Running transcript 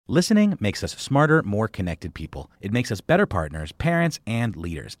Listening makes us smarter, more connected people. It makes us better partners, parents, and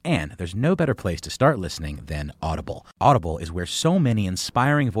leaders. And there's no better place to start listening than Audible. Audible is where so many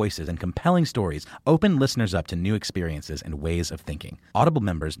inspiring voices and compelling stories open listeners up to new experiences and ways of thinking. Audible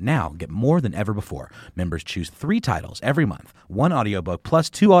members now get more than ever before. Members choose 3 titles every month, 1 audiobook plus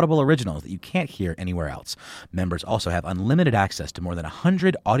 2 Audible originals that you can't hear anywhere else. Members also have unlimited access to more than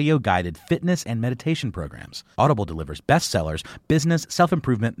 100 audio-guided fitness and meditation programs. Audible delivers bestsellers, business,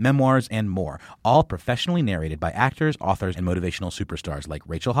 self-improvement, memoirs, and more, all professionally narrated by actors, authors, and motivational superstars like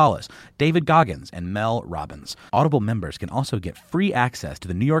Rachel Hollis, David Goggins, and Mel Robbins. Audible members can also get free access to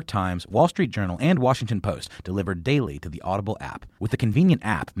the New York Times, Wall Street Journal, and Washington Post delivered daily to the Audible app. With the convenient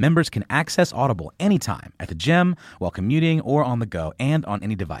app, members can access Audible anytime, at the gym, while commuting, or on the go, and on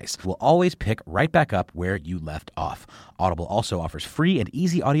any device. We'll always pick right back up where you left off. Audible also offers free and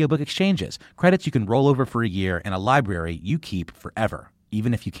easy audiobook exchanges, credits you can roll over for a year, and a library you keep forever,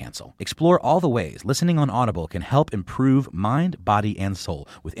 even if you cancel. Explore all the ways listening on Audible can help improve mind, body, and soul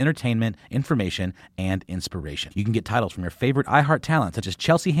with entertainment, information, and inspiration. You can get titles from your favorite iHeart talent such as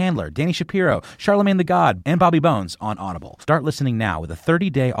Chelsea Handler, Danny Shapiro, Charlemagne the God, and Bobby Bones on Audible. Start listening now with a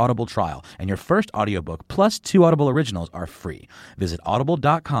 30-day Audible trial, and your first audiobook plus 2 Audible originals are free. Visit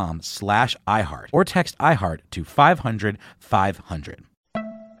audible.com/iHeart or text iHeart to 500-500.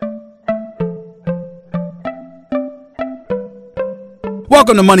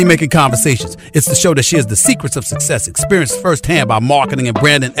 Welcome to Money Making Conversations. It's the show that shares the secrets of success, experienced firsthand by marketing and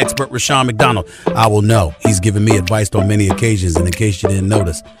branding expert Rushion McDonald. I will know he's given me advice on many occasions, and in case you didn't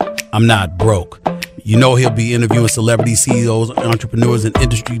notice, I'm not broke. You know he'll be interviewing celebrity CEOs, entrepreneurs, and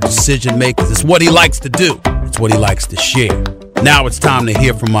industry decision makers. It's what he likes to do. It's what he likes to share. Now it's time to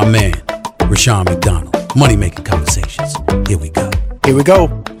hear from my man, Rushion McDonald. Money Making Conversations. Here we go. Here we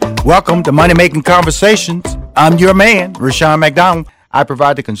go. Welcome to Money Making Conversations. I'm your man, Rushion McDonald. I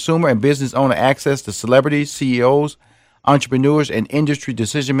provide the consumer and business owner access to celebrities, CEOs, entrepreneurs, and industry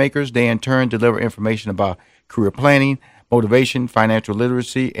decision makers. They in turn deliver information about career planning, motivation, financial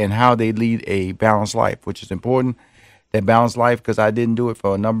literacy, and how they lead a balanced life, which is important. That balanced life, because I didn't do it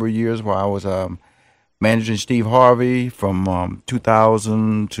for a number of years while I was managing Steve Harvey from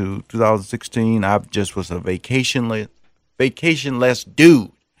 2000 to 2016. I just was a vacationless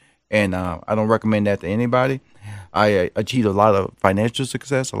dude, and I don't recommend that to anybody. I achieved a lot of financial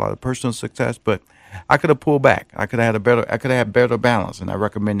success, a lot of personal success, but I could have pulled back. I could have had better balance, and I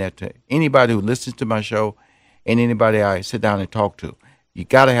recommend that to anybody who listens to my show and anybody I sit down and talk to. You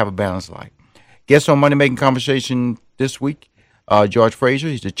got to have a balanced life. Guest on Money Making Conversation this week, George Fraser.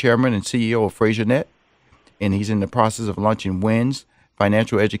 He's the chairman and CEO of FraserNet, and he's in the process of launching WINS,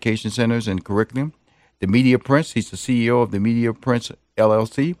 Financial Education Centers and Curriculum. The Media Prince. He's the CEO of the Media Prince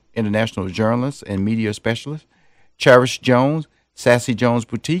LLC, international journalist and media specialist. Charis Jones, Sassy Jones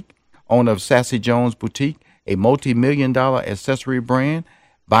Boutique, owner of Sassy Jones Boutique, a multi-million-dollar accessory brand.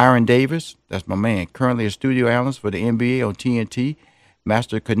 Byron Davis, that's my man, currently a studio analyst for the NBA on TNT,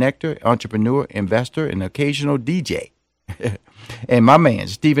 master connector, entrepreneur, investor, and occasional DJ. And my man,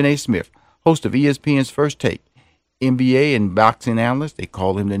 Stephen A. Smith, host of ESPN's First Take, NBA and boxing analyst. They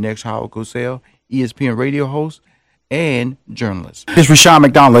call him the next Howard Cosell, ESPN radio host, and journalist. It's Rushion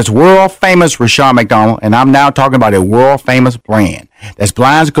McDonald. It's world-famous Rushion McDonald, and I'm now talking about a world-famous brand. That's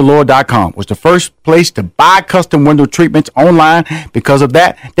BlindsGalore.com. Was the first place to buy custom window treatments online. Because of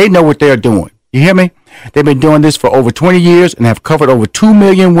that, they know what they're doing. You hear me? They've been doing this for over 20 years and have covered over 2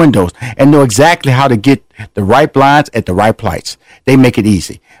 million windows and know exactly how to get the right blinds at the right price. They make it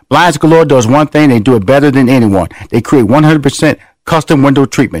easy. Blinds Galore does one thing. They do it better than anyone. They create 100% custom window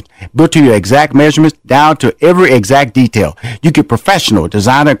treatment built to your exact measurements down to every exact detail. You get professional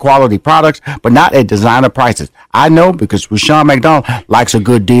designer quality products, but not at designer prices. I know because Rushion McDonald likes a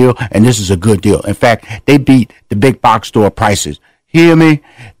good deal, and this is a good deal. In fact, they beat the big box store prices. Hear me?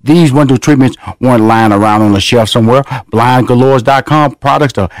 These window treatments weren't lying around on the shelf somewhere. BlindGalores.com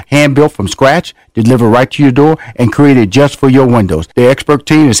products are hand-built from scratch, delivered right to your door, and created just for your windows. Their expert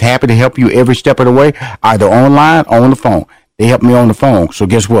team is happy to help you every step of the way, either online or on the phone. They help me on the phone, so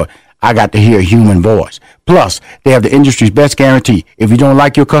guess what? I got to hear a human voice. Plus, they have the industry's best guarantee. If you don't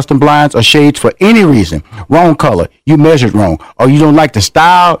like your custom blinds or shades for any reason, wrong color, you measured wrong, or you don't like the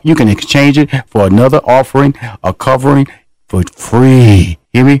style, you can exchange it for another offering or covering for free.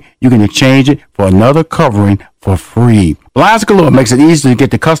 Hear me? You can exchange it for another covering for free. Blinds Galore makes it easy to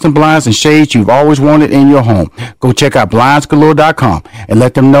get the custom blinds and shades you've always wanted in your home. Go check out BlindsGalore.com and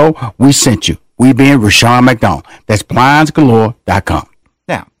let them know we sent you. We being Rushion McDonald. That's BlindsGalore.com.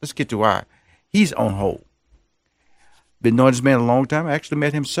 Now, let's get to why he's on hold. Been knowing this man a long time. I actually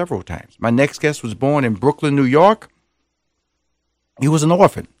met him several times. My next guest was born in Brooklyn, New York, He was an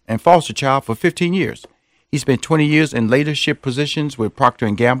orphan and foster child for 15 years. He spent 20 years in leadership positions with Procter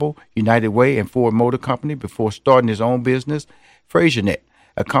 & Gamble, United Way, and Ford Motor Company before starting his own business, Fraser,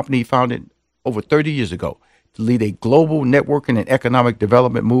 a company he founded over 30 years ago to lead a global networking and economic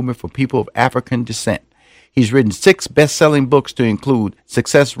development movement for people of African descent. He's written 6 best-selling books to include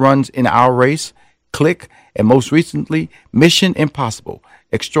Success Runs in Our Race, Click, and most recently, Mission Impossible,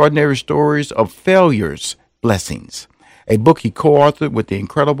 Extraordinary Stories of Failures, Blessings, a book he co-authored with the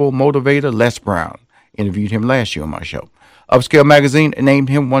incredible motivator Les Brown. Interviewed him last year on my show. Upscale Magazine named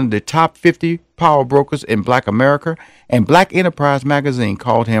him one of the top 50 power brokers in Black America, and Black Enterprise Magazine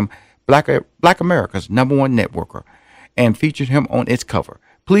called him Black America's #1 networker and featured him on its cover.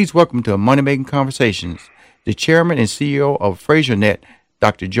 Please welcome to Money Making Conversations the chairman and CEO of FraserNet,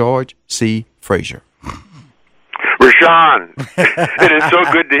 Dr. George C. Fraser. Rashawn, it is so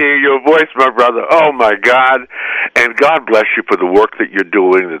good to hear your voice, my brother. Oh, my God. And God bless you for the work that you're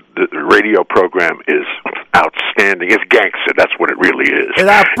doing. The radio program is outstanding. It's gangster. That's what it really is. And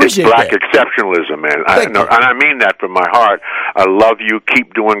I appreciate it's black that. Exceptionalism, man. And I mean that from my heart. I love you.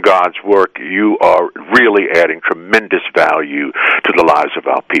 Keep doing God's work. You are really adding tremendous value to the lives of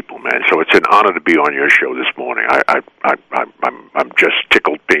our people, man. So it's an honor to be on your show this morning. I'm just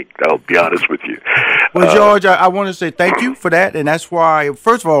tickled pink. I'll be honest with you. Well, George, I want to say thank you for that, and that's why,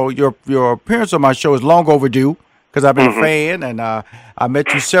 first of all, your appearance on my show is long overdue because I've been a fan, and I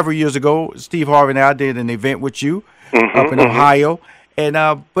met you several years ago. Steve Harvey and I did an event with you up in Ohio, and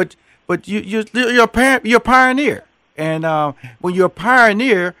but you're a pioneer, and when you're a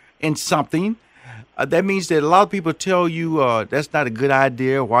pioneer in something, that means that a lot of people tell you that's not a good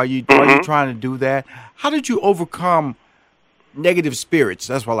idea. Why are you trying to do that? How did you overcome negative spirits?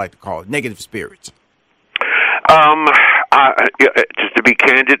 That's what I like to call it, negative spirits. Just to be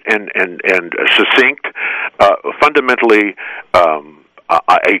candid and succinct, fundamentally,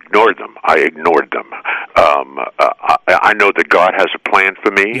 I ignored them. I know that God has a plan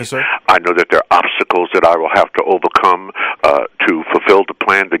for me. Yes, sir. I know that there are obstacles that I will have to overcome to fulfill the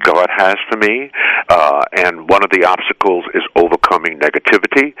plan that God has for me. And one of the obstacles is overcoming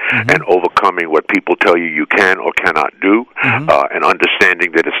negativity and overcoming what people tell you can or cannot do, and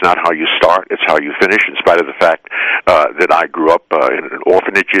understanding that it's not how you start, it's how you finish, in spite of the fact that I grew up in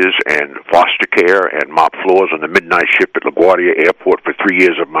orphanages and foster care and mop floors on the midnight shift at LaGuardia Airport for 3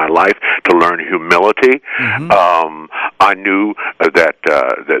 years of my life to learn humility. I knew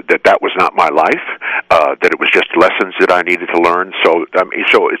that was not my life, that it was just lessons that I needed to learn. So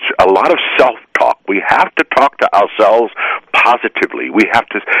it's a lot of self-talk. We have to talk to ourselves positively. We have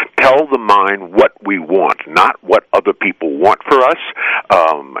to tell the mind what we want, not what other people want for us.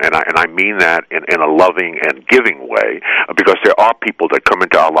 And I mean that in a loving and giving way, because there are people that come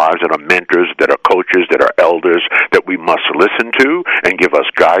into our lives that are mentors, that are coaches, that are elders, that we must listen to and give us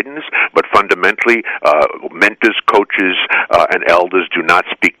guidance. But fundamentally, mentors, coaches, and elders do not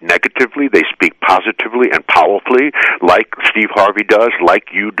speak negatively. They speak positively and powerfully, like Steve Harvey does, like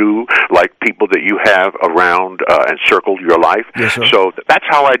you do, like people that you have around and circled your life. Yes, sir. So that's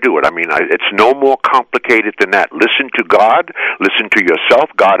how I do it. I mean, it's no more complicated than that. Listen to God. Listen to yourself.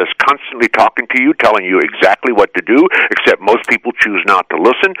 God is constantly talking to you, telling you exactly what to do, except most people choose not to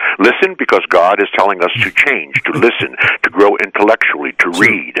listen. Listen because God is telling us to change, to listen, to grow intellectually, to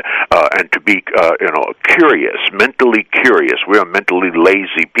read, and to be curious, mentally curious. We're mentally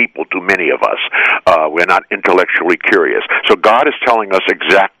lazy people, too many of us. We're not intellectually curious. So God is telling us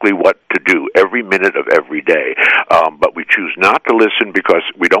exactly what to do every minute of every day. But we choose not to listen because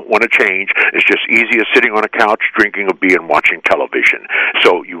we don't want to change. It's just easier sitting on a couch, drinking a beer, and watching television.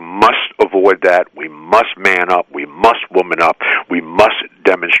 So you must avoid that. We must man up. We must woman up. We must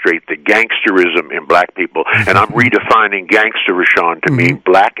demonstrate the gangsterism in black people. And I'm redefining gangster, Rashawn, to mean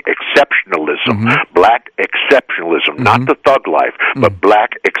black exceptionalism. Black exceptionalism, not the thug life, but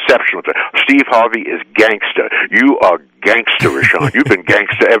black exceptionalism. Steve Harvey is gangster. You are gangster, Rashawn. You've been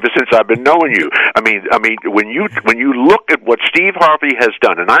gangster ever since I've been knowing you. I mean, when you look at what Steve Harvey has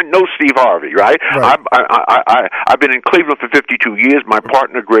done, and I know Steve Harvey, right? I've been in Cleveland for 52 years. My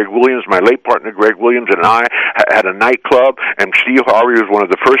partner, Greg Williams, my late partner, Greg Williams, and I had a nightclub, and Steve Harvey was one of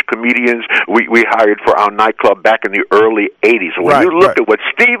the first comedians we hired for our nightclub back in the early 80s. So when you look at what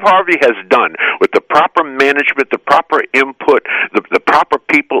Steve Harvey has done with the proper management, the proper input, the proper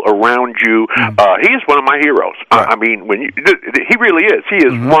people around you, he is one of my heroes. I mean, he really is. He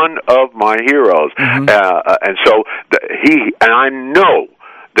is one of my heroes. And so I know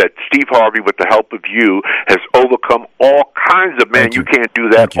that Steve Harvey, with the help of you, has overcome all kinds of, you can't do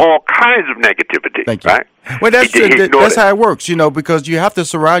that, all kinds of negativity. Thank you. Right? Well, that's how it works, because you have to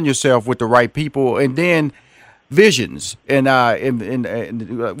surround yourself with the right people, and then visions. And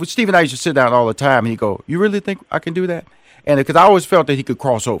with Steve and I used to sit down all the time, and he'd go, "You really think I can do that?" And because I always felt that he could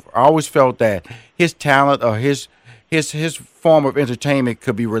cross over. I always felt that his talent or his form of entertainment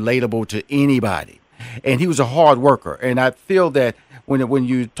could be relatable to anybody. And he was a hard worker. And I feel that when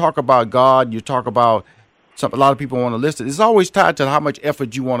you talk about God, you talk about a lot of people want to listen. It's always tied to how much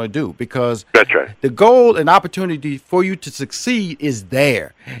effort you want to do, because that's right. The goal and opportunity for you to succeed is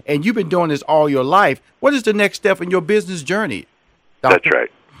there. And you've been doing this all your life. What is the next step in your business journey, Doctor? That's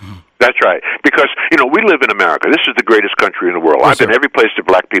right. That's right. Because, we live in America. This is the greatest country in the world. Yes, I've been every place that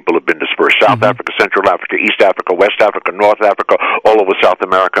black people have been dispersed. South Africa, Central Africa, East Africa, West Africa, North Africa, all over South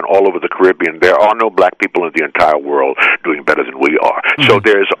America, and all over the Caribbean. There are no black people in the entire world doing better than we are. So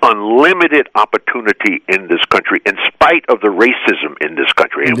there's unlimited opportunity in this country in spite of the racism in this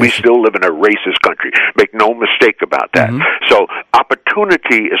country. And we still live in a racist country. Make no mistake about that. So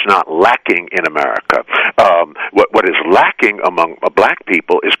opportunity is not lacking in America. What is lacking among black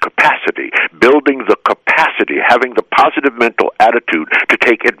people is capacity, building the capacity, having the positive mental attitude to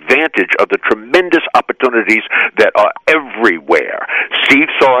take advantage of the tremendous opportunities that are everywhere. Steve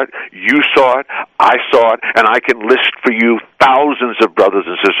saw it, you saw it, I saw it, and I can list for you thousands of brothers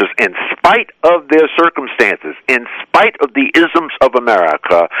and sisters, in spite of their circumstances, in spite of the isms of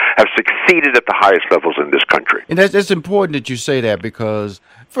America, have succeeded at the highest levels in this country. And that's important that you say that, because,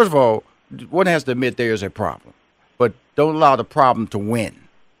 first of all, one has to admit there is a problem, but don't allow the problem to win.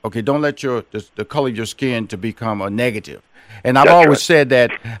 Okay, don't let the color of your skin to become a negative. And I've always said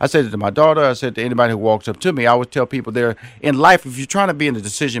that. I said it to my daughter. I said to anybody who walks up to me. I always tell people there in life, if you're trying to be in a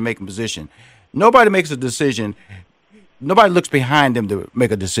decision-making position, nobody makes a decision. Nobody looks behind them to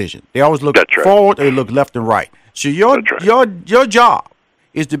make a decision. They always look forward. They look left and right. So your job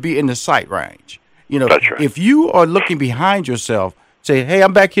is to be in the sight range. If you are looking behind yourself, say, "Hey,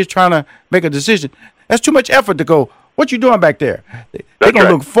 I'm back here trying to make a decision." That's too much effort to go, "What you doing back there?" They're going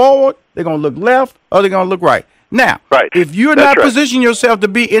to look forward, they're going to look left, or they're going to look right. Now, if you're not positioning yourself to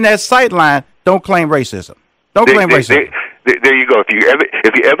be in that sight line, don't claim racism. Don't claim racism. There you go.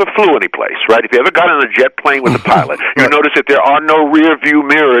 If you ever flew any place, right? If you ever got on a jet plane with a pilot, you notice that there are no rear view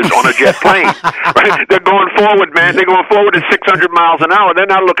mirrors on a jet plane. Right? They're going forward, man. They're going forward at 600 miles an hour. They're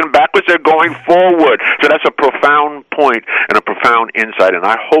not looking backwards. They're going forward. So that's a profound point and a profound insight. And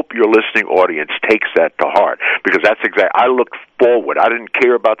I hope your listening audience takes that to heart, because that's exactly. I looked forward. I didn't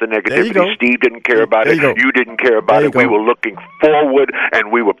care about the negativity. Steve didn't care about it. You didn't care about it. We were looking forward,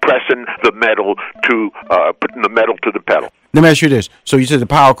 and we were pressing the metal to putting the metal to the pedal. Let me ask you this. So you said the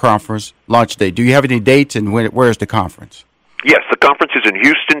Power Conference launch date. Do you have any dates, and where is the conference? Yes, the conference is in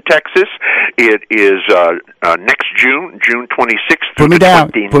Houston, Texas. It is next June 26th through the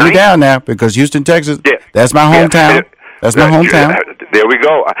 29th. Put me down now, because Houston, Texas, that's my hometown. That's my hometown. There we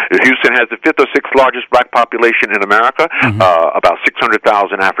go. Houston has the 5th or 6th largest black population in America, about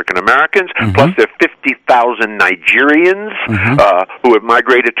 600,000 African Americans, plus there are 50,000 Nigerians who have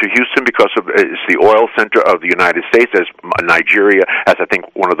migrated to Houston because it's the oil center of the United States, as Nigeria has, I think,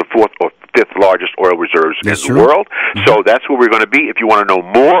 one of the 4th or 5th largest oil reserves in the world. So that's where we're going to be. If you want to know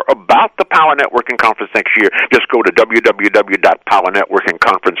more about the Power Networking Conference next year, just go to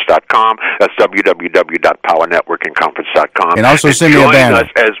www.powernetworkingconference.com. That's www.powernetworkingconference.com. And also send me a banner.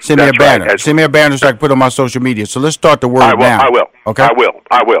 Send me a banner. Send me a banner so I can put it on my social media. So let's start the word now. I will. Okay. I will.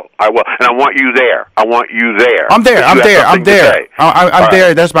 And I want you there. I'm there. I'm there.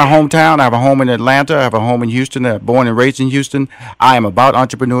 That's my hometown. I have a home in Atlanta. I have a home in Houston. I'm born and raised in Houston. I am about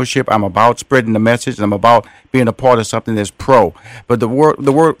entrepreneurship. I'm about spreading the message. I'm about being a part of something that's pro. But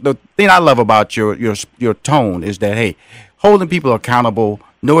the thing I love about your tone is that, hey, holding people accountable,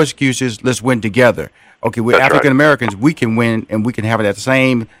 no excuses, let's win together. Okay, we're African Americans. We can win, and we can have that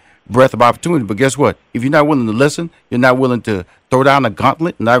same breadth of opportunity. But guess what? If you're not willing to listen, you're not willing to throw down the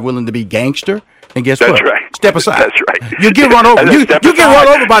gauntlet, not willing to be gangster, then guess what? Right. Step aside. That's right. You get run over. You get run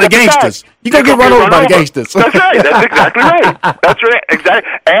over by the gangsters. You're going to get run over by the gangsters. That's right. That's exactly right. That's right.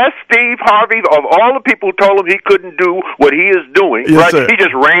 Exactly. Ask Steve Harvey, of all the people who told him he couldn't do what he is doing, right? He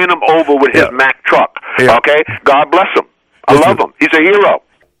just ran him over with his Mack truck. Okay? God bless him. I love him. He's a hero.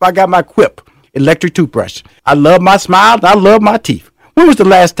 I got my Quip electric toothbrush. I love my smile. I love my teeth. When was the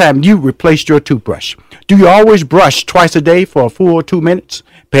last time you replaced your toothbrush? Do you always brush twice a day for a full 2 minutes?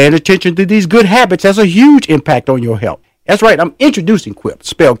 Paying attention to these good habits has a huge impact on your health. That's right, I'm introducing Quip,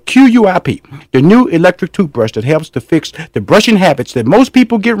 spelled Q-U-I-P, the new electric toothbrush that helps to fix the brushing habits that most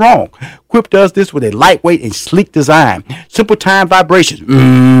people get wrong. Quip does this with a lightweight and sleek design. Simple time vibrations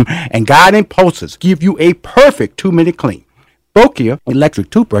and guiding pulses give you a perfect 2-minute clean. Nokia electric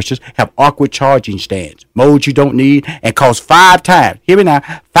toothbrushes have awkward charging stands, modes you don't need, and cost 5 times, hear me now,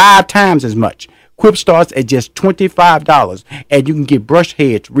 5 times as much. Quip starts at just $25, and you can get brush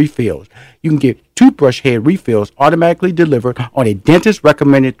heads refills. You can get toothbrush head refills automatically delivered on a dentist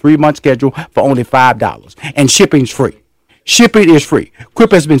recommended 3-month schedule for only $5, and shipping's free. Shipping is free.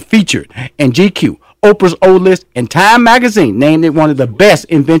 Quip has been featured in GQ, Oprah's O List, and Time Magazine named it one of the best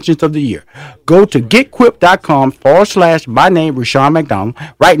inventions of the year. Go to getquip.com/my name, Rushion McDonald,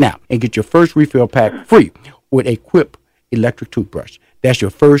 right now and get your first refill pack free with a Quip electric toothbrush. That's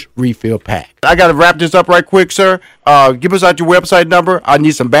your first refill pack. I got to wrap this up right quick, sir. Give us out your website number. I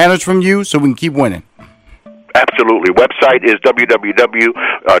need some banners from you so we can keep winning. Absolutely. Website is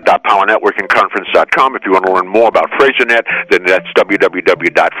www.powernetworkingconference.com. If you want to learn more about FraserNet, then that's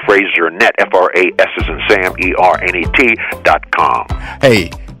www.frasernet, F-R-A-S as in Sam, E-R-N-E-T.com.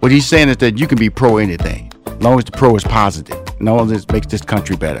 Hey, what he's saying is that you can be pro anything, as long as the pro is positive, and all of this makes this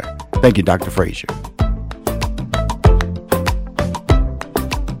country better. Thank you, Dr. Fraser.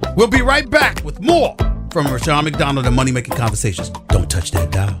 We'll be right back with more from Rushion McDonald and Money Making Conversations. Don't touch that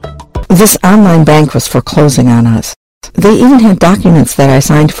dial. This online bank was foreclosing on us. They even had documents that I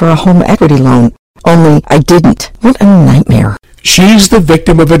signed for a home equity loan, only I didn't. What a nightmare. She's the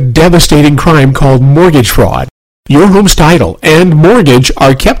victim of a devastating crime called mortgage fraud. Your home's title and mortgage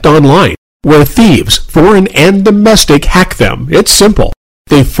are kept online, where thieves, foreign and domestic, hack them. It's simple.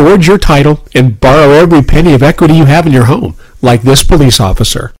 They forge your title and borrow every penny of equity you have in your home, like this police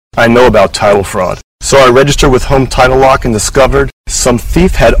officer. I know about title fraud. So I registered with Home Title Lock and discovered some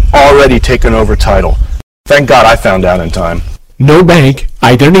thief had already taken over title. Thank God I found out in time. No bank,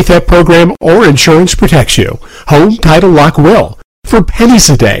 identity theft program, or insurance protects you. Home Title Lock will. For pennies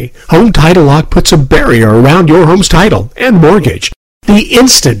a day, Home Title Lock puts a barrier around your home's title and mortgage. The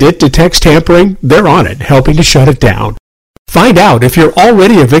instant it detects tampering, they're on it, helping to shut it down. Find out if you're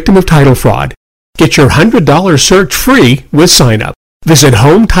already a victim of title fraud. Get your $100 search free with sign up. Visit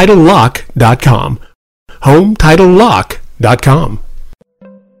HomeTitleLock.com. HomeTitleLock.com.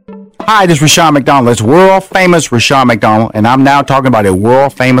 Hi, this is Rushion McDonald. It's world famous Rushion McDonald, and I'm now talking about a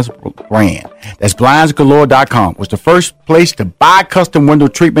world famous brand. That's BlindsGalore.com. Was the first place to buy custom window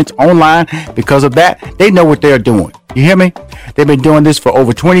treatments online. Because of that, they know what they're doing. You hear me? They've been doing this for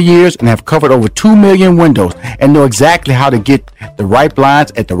over 20 years and have covered over 2 million windows and know exactly how to get the right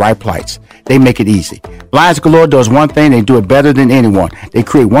blinds at the right price. They make it easy. Blinds Galore does one thing, they do it better than anyone. They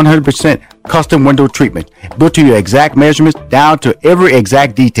create 100% custom window treatment, built to your exact measurements, down to every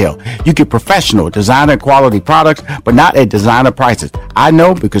exact detail. You get professional, designer quality products, but not at designer prices. I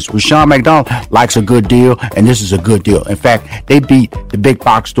know because Rushion McDonald likes a good deal, and this is a good deal. In fact, they beat the big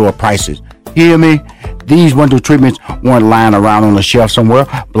box store prices. Hear me? These window treatments weren't lying around on the shelf somewhere.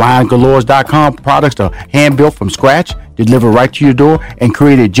 BlindGalores.com products are hand-built from scratch, delivered right to your door, and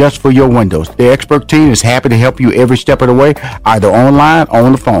created just for your windows. Their expert team is happy to help you every step of the way, either online or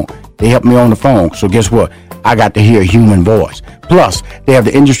on the phone. They help me on the phone, so guess what? I got to hear a human voice. Plus, they have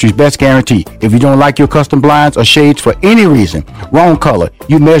the industry's best guarantee. If you don't like your custom blinds or shades for any reason, wrong color,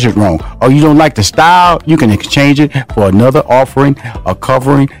 you measured wrong, or you don't like the style, you can exchange it for another offering or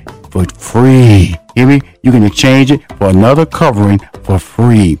covering for free. Hear me? You can exchange it for another covering for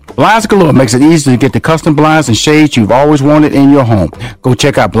free. Blinds Galore makes it easy to get the custom blinds and shades you've always wanted in your home. Go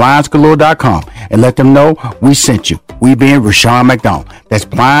check out BlindsGalore.com and let them know we sent you. We being Rushion McDonald. That's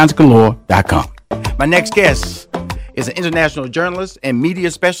BlindsGalore.com. My next guest is an international journalist and media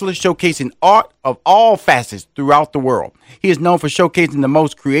specialist showcasing art of all facets throughout the world. He is known for showcasing the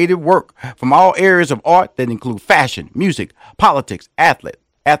most creative work from all areas of art that include fashion, music, politics, athletics,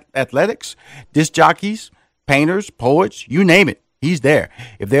 disc jockeys, painters, poets, you name it. He's there.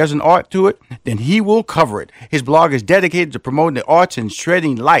 If there's an art to it, then he will cover it. His blog is dedicated to promoting the arts and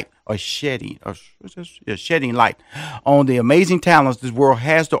shedding light on the amazing talents this world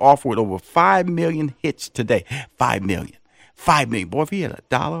has to offer, with over 5 million hits today. 5 million. 5 million. Boy, if he had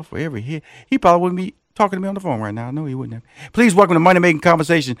 $1 for every hit, he probably wouldn't be talking to me on the phone right now. No, he wouldn't have. Please welcome to Money Making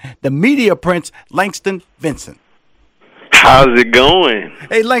Conversation, the media prince, Langston Vincent. How's it going?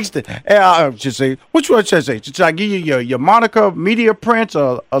 Hey, Langston, I should say, which one should I say? Should I give you your moniker, Media Prince,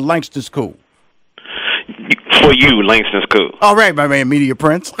 or Langston's cool? For you, Langston's cool. All right, my man, Media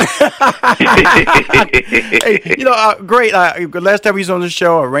Prince. Hey, great. Last time he was on the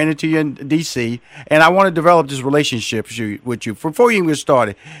show, I ran into you in D.C., and I want to develop this relationship with you. Before you even get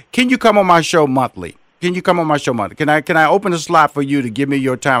started, can you come on my show monthly? Can I open a slot for you to give me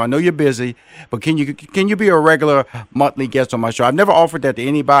your time? I know you're busy, but can you be a regular monthly guest on my show? I've never offered that to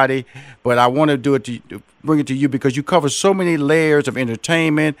anybody, but I want to do it bring it to you because you cover so many layers of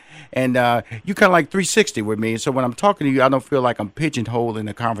entertainment, and you kind of like 360 with me. So when I'm talking to you, I don't feel like I'm pigeonholing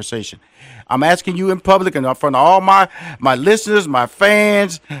the conversation. I'm asking you in public and in front of all my listeners, my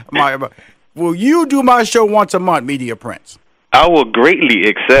fans, will you do my show once a month, Media Prince? I will greatly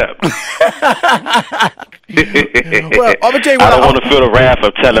accept. Well, I'm gonna tell you what. I don't want to feel the wrath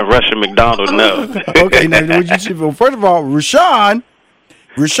of telling Russia McDonald no. Okay, now would you, well, first of all, Rushion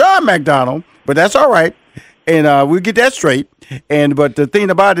McDonald, but that's all right, and we'll get that straight. But the thing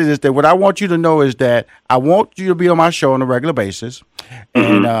about it is that what I want you to know is that I want you to be on my show on a regular basis,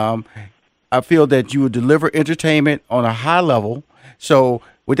 and I feel that you will deliver entertainment on a high level. So,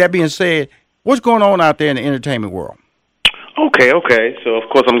 with that being said, what's going on out there in the entertainment world? Okay. So, of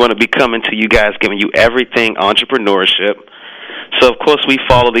course, I'm going to be coming to you guys, giving you everything entrepreneurship. So, of course, we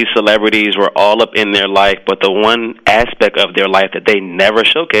follow these celebrities. We're all up in their life, but the one aspect of their life that they never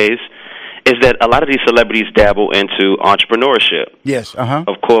showcase is that a lot of these celebrities dabble into entrepreneurship. Yes,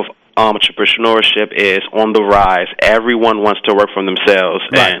 Of course, entrepreneurship is on the rise. Everyone wants to work for themselves.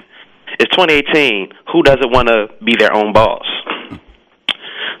 Right. And it's 2018. Who doesn't want to be their own boss?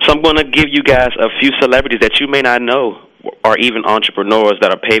 So I'm going to give you guys a few celebrities that you may not know or even entrepreneurs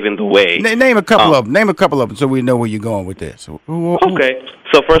that are paving the way. Name a couple of them. Name a couple of them so we know where you're going with this. Okay.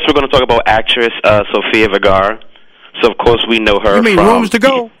 So first we're going to talk about actress Sofia Vergara. So, of course, we know her You mean from... Rooms to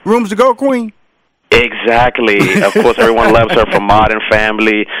Go? Rooms to Go, Queen? Exactly. Of course, everyone loves her from Modern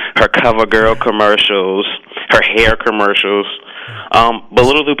Family, her CoverGirl commercials, her hair commercials. But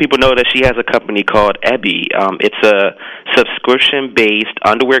little do people know that she has a company called Ebby. It's a subscription-based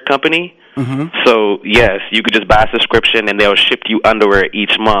underwear company. So, yes, you could just buy a subscription, and they'll ship you underwear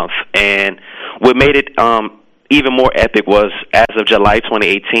each month. And what made it even more epic was, as of July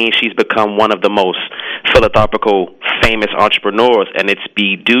 2018, she's become one of the most philanthropical, famous entrepreneurs, and it's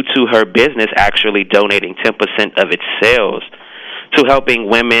due to her business actually donating 10% of its sales to helping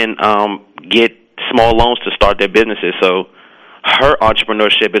women get small loans to start their businesses. So her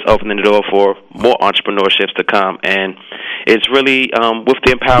entrepreneurship is opening the door for more entrepreneurships to come, and it's really with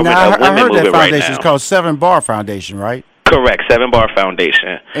the empowerment of women I heard movement that right foundation now. is called 7 Bar Foundation, right? Correct, 7 Bar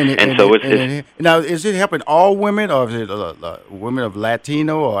Foundation. Now, is it helping all women, or is it women of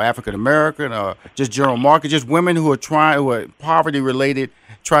Latino or African American, or just general market, just women who are poverty related,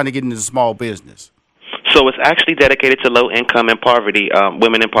 trying to get into small business? So it's actually dedicated to low income and poverty,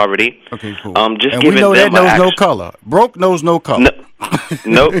 women in poverty. Okay, cool. Just and giving we know that them knows no color. Broke knows no color. Broke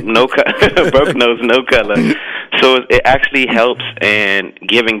knows no color. So it actually helps in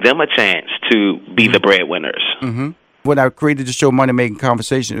giving them a chance to be the breadwinners. When I created the show Money Making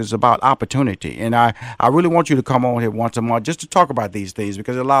Conversation, it was about opportunity. And I really want you to come on here once a month just to talk about these things,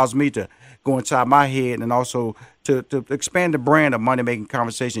 because it allows me to go inside my head and also to expand the brand of Money Making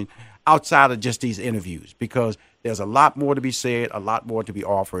Conversation outside of just these interviews, because there's a lot more to be said, a lot more to be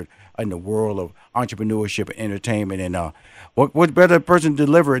offered in the world of entrepreneurship and entertainment. And what better person to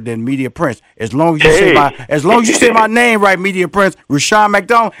deliver it than Media Prince? As long as you say my name right, Media Prince, Rushion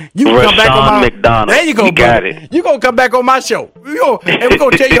McDonald, you can come back on my McDonald. There you go, you got it. You gonna come back on my show. And we're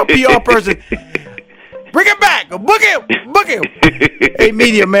gonna tell your PR person, bring him back. Book him. Hey,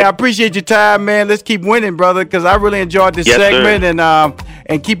 Media, man, I appreciate your time, man. Let's keep winning, brother, because I really enjoyed this segment. Sir.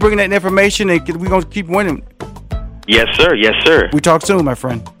 And keep bringing that information, and we're going to keep winning. Yes, sir. Yes, sir. We talk soon, my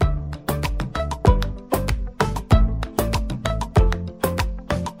friend.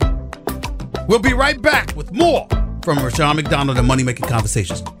 We'll be right back with more from Rushion McDonald and Money Making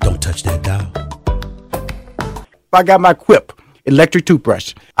Conversations. Don't touch that dial. I got my Quip electric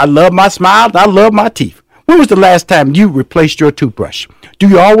toothbrush. I love my smile, and I love my teeth. When was the last time you replaced your toothbrush? Do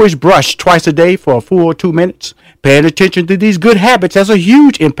you always brush twice a day for a full 2 minutes? Paying attention to these good habits has a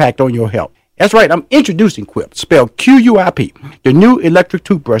huge impact on your health. That's right, I'm introducing Quip, spelled Q-U-I-P, the new electric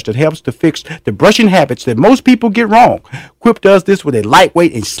toothbrush that helps to fix the brushing habits that most people get wrong. Quip does this with a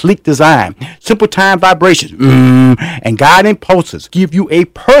lightweight and sleek design. Simple time vibrations and guiding pulses give you a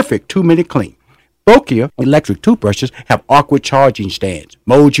perfect 2-minute clean. Bulkier electric toothbrushes have awkward charging stands,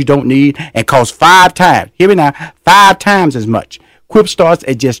 modes you don't need, and cost 5 times, hear me now, 5 times as much. Quip starts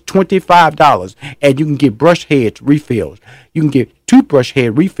at just $25, and you can get brush head refills. You can get toothbrush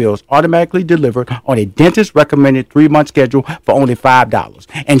head refills automatically delivered on a dentist-recommended 3-month schedule for only $5,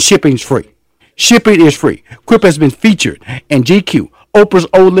 and shipping's free. Shipping is free. Quip has been featured in GQ, Oprah's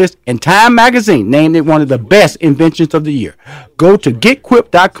Old List, and Time Magazine named it one of the best inventions of the year. Go to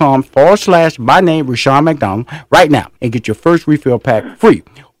getquip.com/my name, Rushion McDonald, right now and get your first refill pack free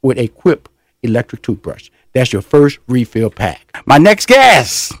with a Quip electric toothbrush. That's your first refill pack. My next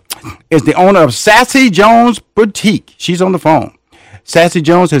guest is the owner of Sassy Jones Boutique. She's on the phone. Sassy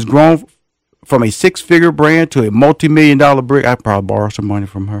Jones has grown from a six-figure brand to a multi-million-dollar brand. I probably borrow some money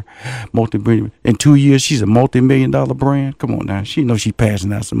from her. In 2 years, she's a multi-million-dollar brand. Come on now. She knows she's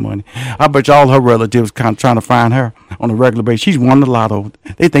passing out some money. I bet you all her relatives kind of trying to find her on a regular basis. She's won the lotto.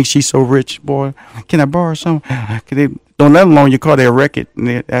 They think she's so rich, boy. Can I borrow some? Don't let them loan your car. They'll wreck it. And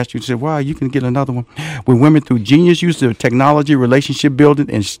they ask you to say, wow, you can get another one. With women through genius use of technology, relationship building,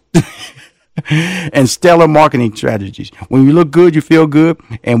 and stellar marketing strategies. When you look good, you feel good,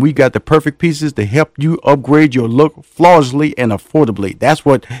 and we got the perfect pieces to help you upgrade your look flawlessly and affordably. That's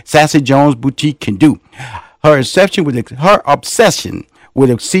what Sassy Jones Boutique can do. Her obsession with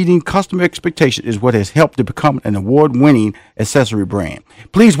exceeding customer expectations is what has helped to become an award-winning accessory brand.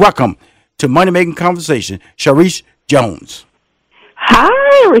 Please welcome to Money Making Conversation, Charis Jones. Hi,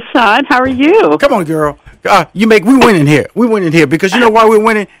 Rashawn. How are you? Come on, girl. We winning here. We winning here because you know why we're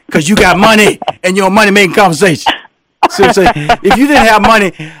winning? Because you got money and you're on Money Making Conversation. So if you didn't have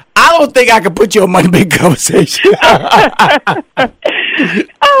money, I don't think I could put you on Money Making Conversation.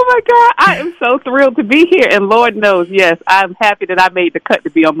 Oh my God, I am so thrilled to be here, and Lord knows, yes, I'm happy that I made the cut to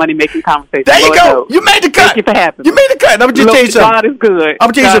be on Money Making Conversation. There you Lord go. knows. You made the cut. Thank you for having me. You made the cut. I'm gonna just tell you something. God is good.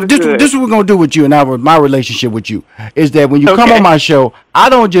 I'm gonna tell you something. This is what we're gonna do with you and I. My relationship with you is that when you come on my show, I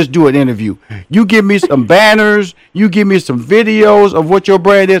don't just do an interview. You give me some banners. You give me some videos of what your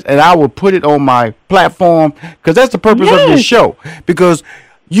brand is, and I will put it on my platform because that's the purpose of this show. Because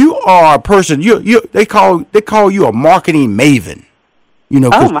you are a person. They call you a marketing maven. You know,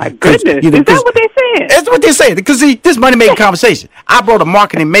 oh my goodness! Is that what they said? That's what they said. Because see, this Money Making Conversation, I brought a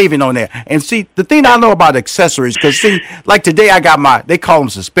marketing maven on there, and see, the thing I know about accessories, because see, like today I got they call them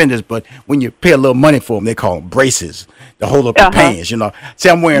suspenders, but when you pay a little money for them, they call them braces to hold up your pants. You know, see,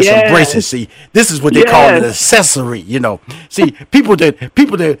 I'm wearing some braces. See, this is what they call an accessory. You know, see, people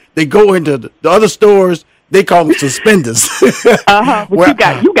that they go into the other stores. They call them suspenders. But well,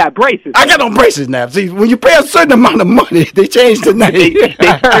 you got braces. I got on braces now. See, when you pay a certain amount of money, they change the name.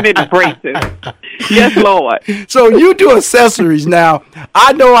 they turn into braces. Yes, Lord. So you do accessories now.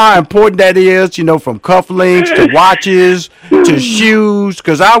 I know how important that is, you know, from cufflinks to watches to shoes,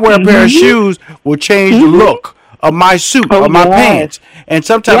 because I wear a pair of shoes will change the look of my suit or my pants. And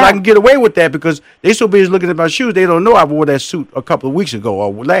sometimes I can get away with that because they so busy looking at my shoes, they don't know I wore that suit a couple of weeks ago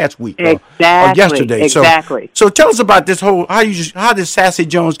or last week or yesterday. Exactly. So tell us about this whole, how did Sassy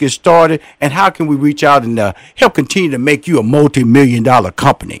Jones get started, and how can we reach out and help continue to make you a multi-million-dollar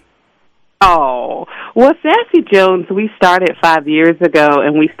company? Oh, well, Sassy Jones, we started 5 years ago,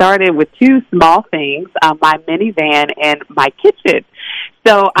 and we started with two small things, my minivan and my kitchen.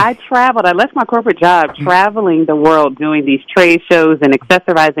 So I left my corporate job traveling the world doing these trade shows and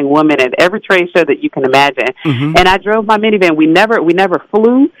accessorizing women at every trade show that you can imagine. And I drove my minivan. We never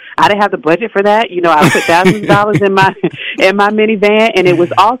flew. I didn't have the budget for that. You know, I put thousands of dollars in my minivan, and it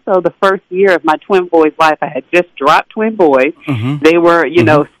was also the first year of my twin boys' life. I had just dropped twin boys. They were,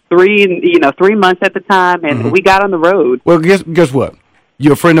 3 months at the time, and we got on the road. Well, guess what?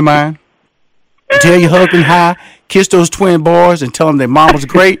 You're a friend of mine. Tell your husband hi, kiss those twin boys, and tell them their mama's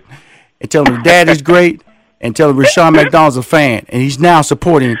great, and tell them their daddy's great, and tell them Rashawn McDonald's a fan, and he's now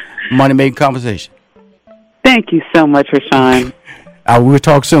supporting Money Making Conversation. Thank you so much, Rashawn. We'll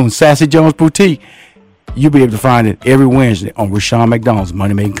talk soon. Sassy Jones Boutique. You'll be able to find it every Wednesday on Rashawn McDonald's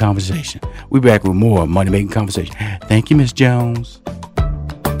Money Making Conversation. We'll be back with more Money Making Conversation. Thank you, Miss Jones.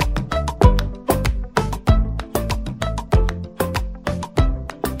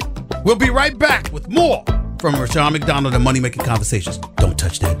 We'll be right back with more from Rashawn McDonald and Money Making Conversations. Don't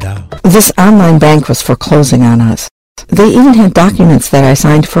touch that dial. This online bank was foreclosing on us. They even had documents that I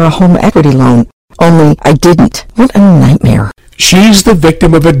signed for a home equity loan. Only I didn't. What a nightmare. She's the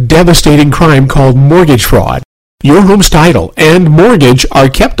victim of a devastating crime called mortgage fraud. Your home's title and mortgage are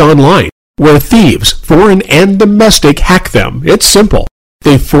kept online, where thieves, foreign and domestic, hack them. It's simple.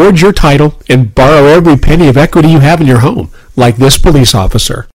 They forge your title and borrow every penny of equity you have in your home, like this police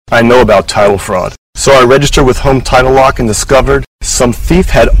officer. I know about title fraud. So I registered with Home Title Lock and discovered some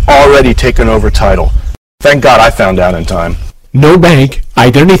thief had already taken over title. Thank God I found out in time. No bank,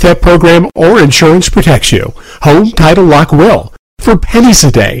 identity theft program, or insurance protects you. Home Title Lock will. For pennies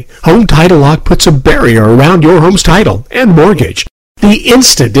a day, Home Title Lock puts a barrier around your home's title and mortgage. The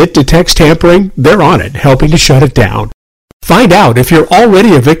instant it detects tampering, they're on it, helping to shut it down. Find out if you're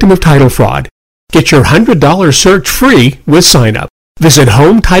already a victim of title fraud. Get your $100 search free with sign up. Visit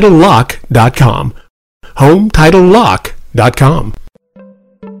HomeTitleLock.com. HomeTitleLock.com.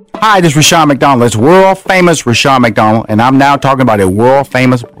 Hi, this is Rashawn McDonald. It's world-famous Rashawn McDonald, and I'm now talking about a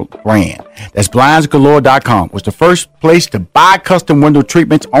world-famous brand. That's BlindsGalore.com. It was the first place to buy custom window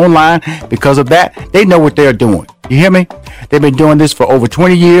treatments online. Because of that, they know what they're doing. You hear me? They've been doing this for over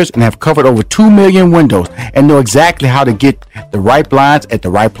 20 years and have covered over 2 million windows and know exactly how to get the right blinds at the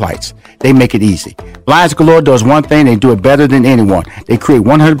right price. They make it easy. Blinds Galore does one thing, they do it better than anyone. They create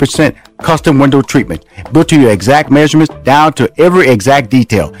 100% custom window treatment, built to your exact measurements, down to every exact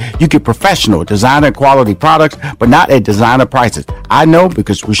detail. You get professional, designer quality products, but not at designer prices. I know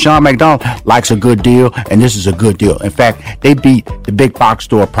because Rushion McDonald likes a good deal, and this is a good deal. In fact, they beat the big box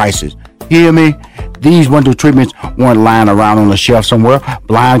store prices. Hear me? These window treatments weren't lying around on the shelf somewhere.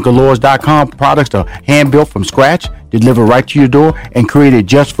 BlindGalores.com products are hand-built from scratch, delivered right to your door, and created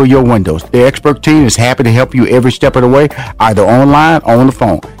just for your windows. Their expert team is happy to help you every step of the way, either online or on the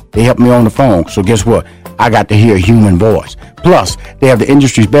phone. They help me on the phone, so guess what? I got to hear a human voice. Plus, they have the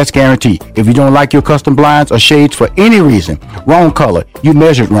industry's best guarantee. If you don't like your custom blinds or shades for any reason, wrong color, you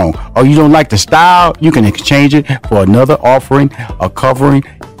measured wrong, or you don't like the style, you can exchange it for another offering or covering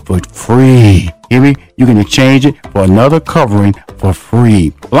for free. Hear me? You can exchange it for another covering for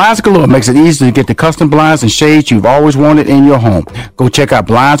free. Blinds Galore makes it easy to get the custom blinds and shades you've always wanted in your home. Go check out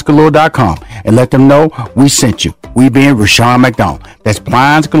BlindsGalore.com and let them know we sent you. We being Rushion McDonald. That's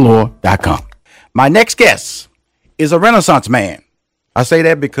BlindsGalore.com. My next guest is a Renaissance man. I say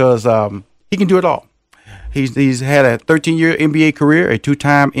that because he can do it all. He's had a 13-year NBA career, a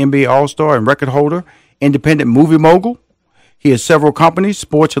 2-time NBA All-Star and record holder, independent movie mogul. He has several companies,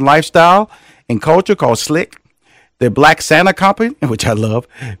 sports and lifestyle and culture called Slick, the Black Santa Company, which I love,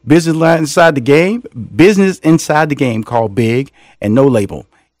 Business Inside the Game called Big, and No Label,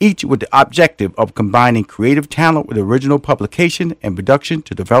 each with the objective of combining creative talent with original publication and production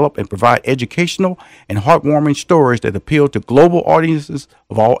to develop and provide educational and heartwarming stories that appeal to global audiences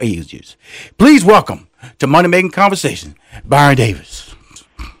of all ages. Please welcome to Money Making Conversation, Byron Davis.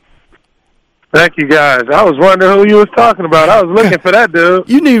 Thank you, guys. I was wondering who you was talking about. I was looking for that dude.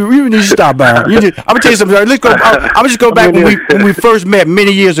 You need to stop, Byron. I'm gonna tell you something. Let's go. I'm just go back when we first met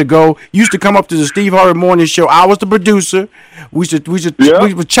many years ago. You used to come up to the Steve Harvey Morning Show. I was the producer. We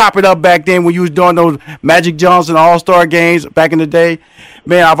would chop it up back then when you was doing those Magic Johnson All-Star games back in the day.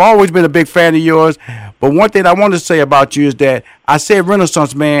 Man, I've always been a big fan of yours. But one thing I want to say about you is that I said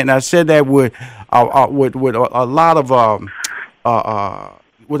Renaissance man, and I said that with a lot of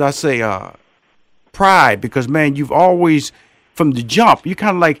pride, because man, you've always, from the jump, you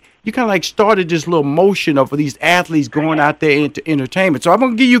kind of like started this little motion of these athletes going out there into entertainment. So I'm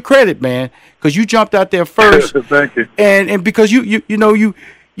gonna give you credit, man, because you jumped out there first. Thank you. And because you've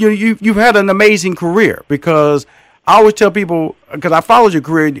had an amazing career. Because I always tell people, because I followed your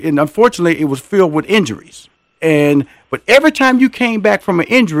career, and unfortunately it was filled with injuries. But every time you came back from an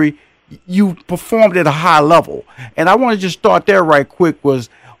injury, you performed at a high level. And I want to just start there right quick.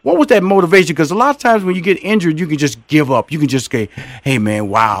 What was that motivation? Because a lot of times when you get injured, you can just give up. You can just say, "Hey, man,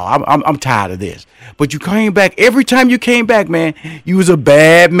 wow, I'm tired of this." But you came back. Every time you came back, man, you was a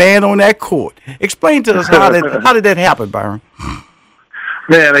bad man on that court. Explain to us how did that happen, Byron?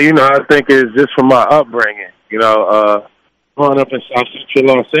 Man, I think it's just from my upbringing. Growing up in South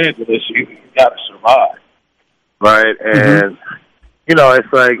Central Los Angeles, you got to survive, right? And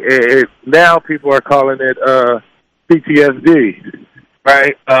it's like now people are calling it PTSD.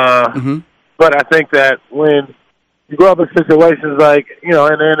 Right. But I think that when you grow up in situations like, in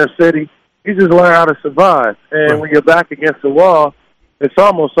the inner city, you just learn how to survive. And when you're back against the wall, it's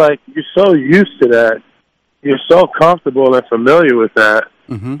almost like you're so used to that, you're so comfortable and familiar with that,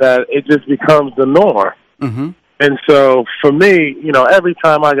 that it just becomes the norm. And so for me, every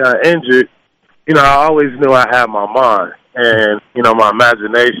time I got injured, I always knew I had my mind and, my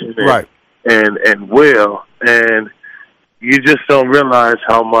imagination and will. And you just don't realize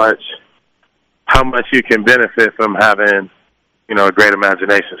how much you can benefit from having, a great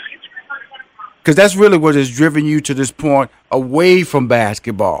imagination. Because that's really what has driven you to this point away from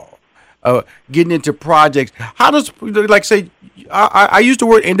basketball, getting into projects. How does, say, I use the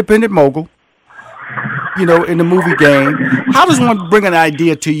word independent mogul, in the movie game. How does one bring an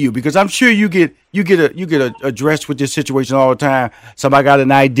idea to you? Because I'm sure you get addressed with this situation all the time. Somebody got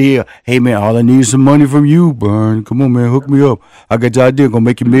an idea. Hey man, all I need is some money from you, Burn. Come on, man, hook me up. I got the idea, gonna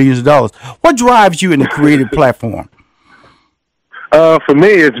make you millions of dollars. What drives you in the creative platform? For me,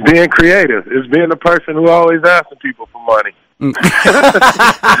 it's being creative. It's being the person who always asking people for money.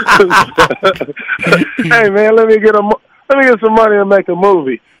 Hey man, let me get some money and make a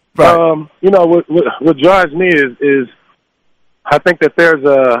movie. Right. What drives me is I think that there's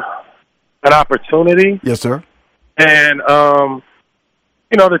an opportunity. Yes, sir. And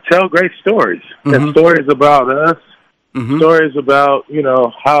to tell great stories. And stories about us. Stories about,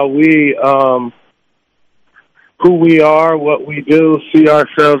 how we who we are, what we do, see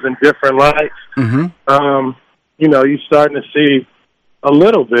ourselves in different lights. you're starting to see a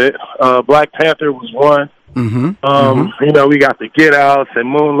little bit. Black Panther was one. We got the Get Outs and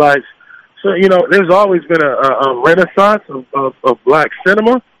Moonlights. So, there's always been a renaissance of black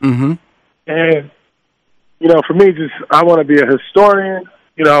cinema. And, for me, I want to be a historian,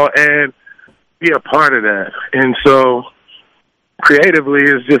 and be a part of that. And so creatively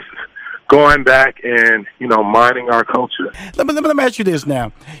is just going back and, mining our culture. Let me ask you this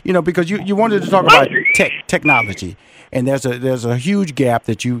now, because you wanted to talk about technology, and there's a huge gap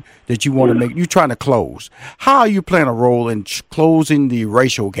that you want to make. You're trying to close. How are you playing a role in closing the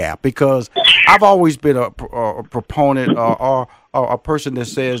racial gap? Because I've always been a proponent or a person that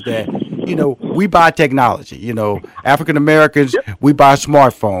says that, we buy technology. African Americans, we buy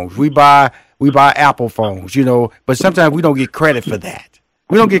smartphones, we buy Apple phones, but sometimes we don't get credit for that.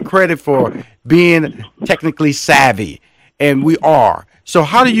 We don't get credit for being technically savvy, and we are. So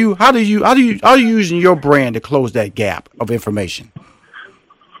how are you using your brand to close that gap of information?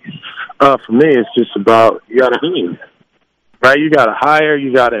 For me, it's just about you got to hire, right? You got to hire,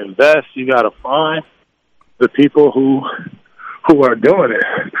 you got to invest, you got to find the people who are doing it.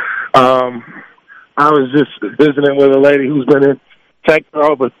 I was just visiting with a lady who's been in tech for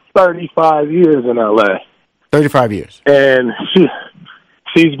over 35 years in LA. 35 years, and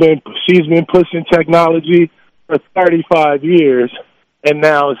she's been pushing technology for 35 years, and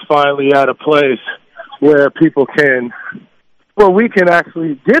now it's finally at a place where we can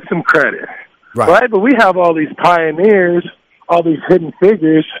actually get some credit, right? But we have all these pioneers, all these hidden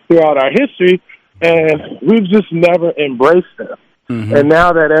figures throughout our history, and we've just never embraced them. And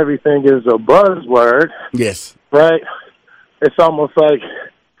now that everything is a buzzword, yes, right? It's almost like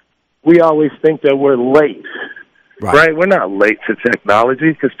we always think that we're late. Right? We're not late to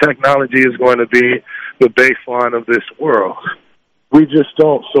technology because technology is going to be the baseline of this world. We just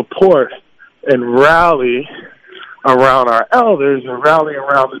don't support and rally around our elders and rally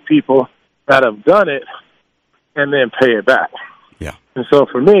around the people that have done it and then pay it back. Yeah. And so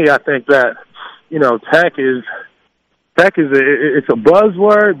for me, I think that, tech is it's a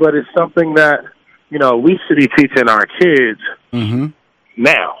buzzword, but it's something that, we should be teaching our kids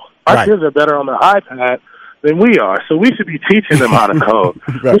now. Our kids are better on the iPad than we are. So we should be teaching them how to code.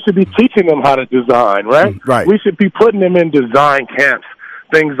 We should be teaching them how to design, right? We should be putting them in design camps,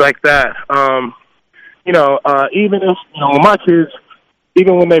 things like that. Even if, my kids,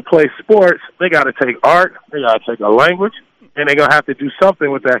 even when they play sports, they got to take art, they got to take a language, and they're going to have to do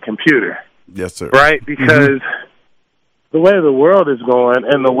something with that computer. Yes, sir. Right? Because the way the world is going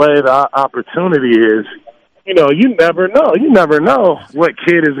and the way the opportunity is, you never know. You never know what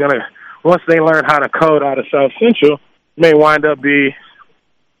kid is going to, once they learn how to code out of South Central, may wind up be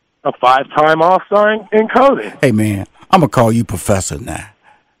a 5-time All-Star in coding. Hey, man, I'm going to call you Professor now.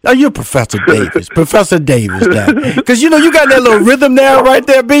 Now, you're Professor Davis. Professor Davis now. Because, you got that little rhythm now right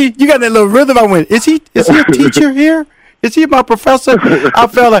there, B. You got that little rhythm. I went, is he a teacher here? Is he my professor? I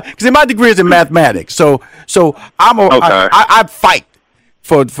felt like, because my degree is in mathematics. So I fight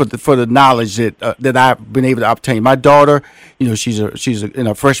for the knowledge that I've been able to obtain. My daughter, she's in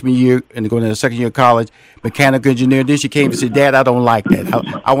her freshman year and going into second year of college, mechanical engineer. Then she came and said, "Dad, I don't like that.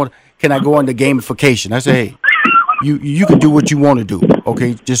 Can I go into gamification?" I said, "Hey, you can do what you want to do.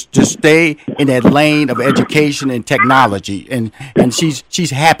 Okay, just stay in that lane of education and technology." And she's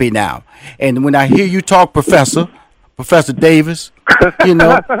happy now. And when I hear you talk, Professor Davis,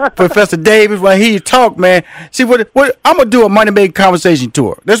 Professor Davis, when I hear you talk, man, see what I'm gonna do a money making conversation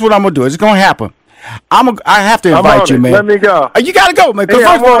tour. That's what I'm gonna do. It's gonna happen. I have to invite you, man. Let me go. You gotta go, man. Hey,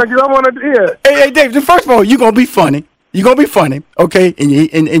 I want to hear. Hey, David. First of all, you're gonna be funny. You're gonna be funny, okay? And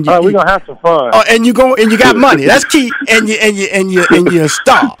we're gonna have some fun. And you got money. That's key. And you're a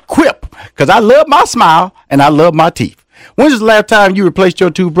star. Quip, because I love my smile and I love my teeth. When's the last time you replaced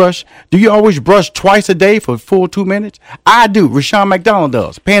your toothbrush? Do you always brush twice a day for a full 2 minutes? I do. Rashawn McDonald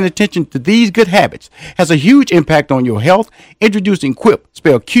does. Paying attention to these good habits has a huge impact on your health. Introducing Quip,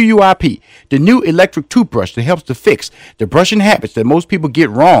 spelled Q-U-I-P, the new electric toothbrush that helps to fix the brushing habits that most people get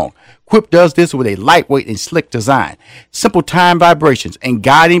wrong. Quip does this with a lightweight and slick design, simple time vibrations, and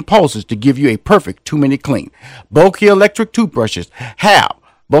guiding pulses to give you a perfect 2-minute clean. Bulky electric brushes have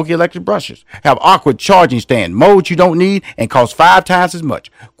awkward charging stand, modes you don't need, and cost 5 times as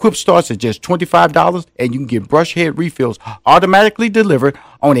much. Quip starts at just $25, and you can get brush head refills automatically delivered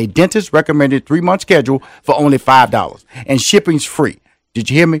on a dentist-recommended 3-month schedule for only $5. And shipping's free. Did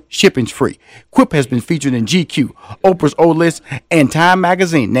you hear me? Shipping's free. Quip has been featured in GQ, Oprah's O List, and Time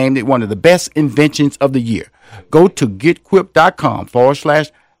Magazine named it one of the best inventions of the year. Go to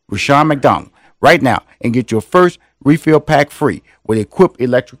getquip.com/Rashawn McDonald right now and get your first refill pack free with a Quip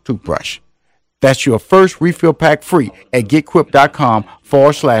electric toothbrush. That's your first refill pack free at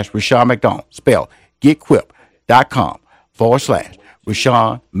getquip.com/Rashawn McDonald. Spell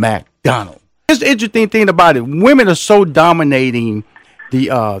getquip.com/Rashawn McDonald. Here's the interesting thing about it. Women are so dominating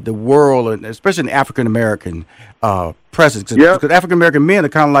the world, and especially in African American presence. Because African American men are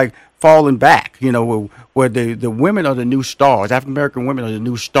kind of like falling back, where the women are the new stars. African American women are the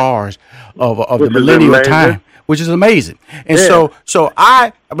new stars of the millennial time, which is amazing. And so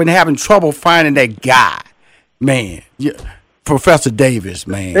I've been having trouble finding that guy, man. Professor Davis,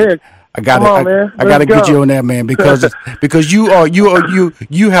 man. Yeah. I gotta get you on that, man, because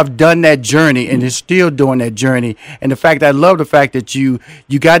you have done that journey and is still doing that journey. And the fact I love the fact that you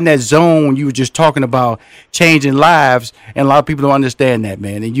got in that zone. You were just talking about changing lives, and a lot of people don't understand that,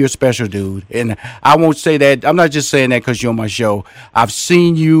 man. And you're a special dude. And I won't say that. I'm not just saying that because you're on my show. I've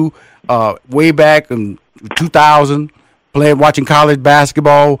seen you way back in 2000 watching college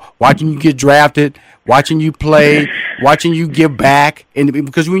basketball, watching you get drafted, watching you play, watching you give back. And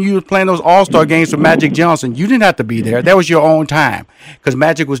because when you were playing those all-star games for Magic Johnson, you didn't have to be there. That was your own time because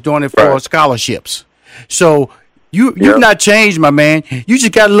Magic was doing it for scholarships. So you've not changed, my man. You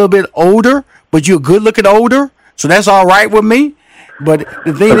just got a little bit older, but you're good-looking older, so that's all right with me. But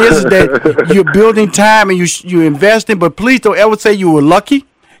the thing is that you're building time and you're investing, but please don't ever say you were lucky.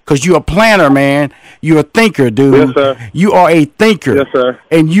 Because you're a planner, man. You're a thinker, dude. Yes, sir. You are a thinker. Yes, sir.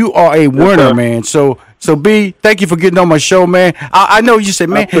 And you are a winner, sir. man. So B, thank you for getting on my show, man. I know you said,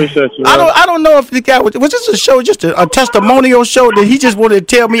 man. I appreciate you, I don't know if the guy was this a show, just a testimonial show that he just wanted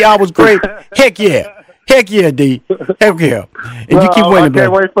to tell me I was great. Heck yeah, D. Heck yeah. And you keep winning, man. I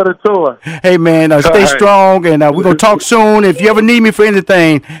can't wait for the tour. Hey, man, stay strong, and we're gonna talk soon. If you ever need me for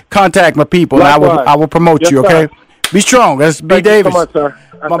anything, contact my people, and I will promote you. Okay. Sir. Be strong. That's B. Davis. Thank you so much, sir.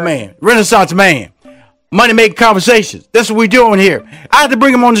 My man, Renaissance man, money making conversations. That's what we're doing here. I had to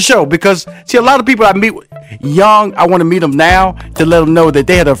bring him on the show because see, a lot of people I meet young, I want to meet them now to let them know that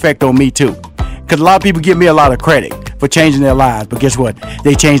they had an effect on me too. Because a lot of people give me a lot of credit for changing their lives, but guess what?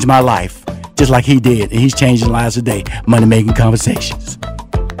 They changed my life just like he did, and he's changing lives today. Money making conversations.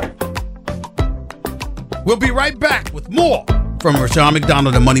 We'll be right back with more from Rashawn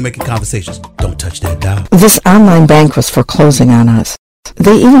McDonald and Money Making Conversations. Don't touch that dial. This online bank was foreclosing on us.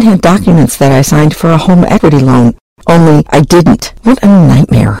 They even had documents that I signed for a home equity loan, only I didn't. What a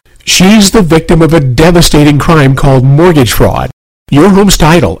nightmare. She's the victim of a devastating crime called mortgage fraud. Your home's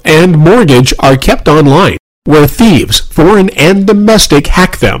title and mortgage are kept online, where thieves, foreign and domestic,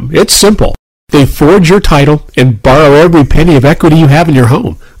 hack them. It's simple. They forge your title and borrow every penny of equity you have in your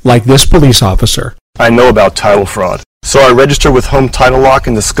home, like this police officer. I know about title fraud. So I registered with Home Title Lock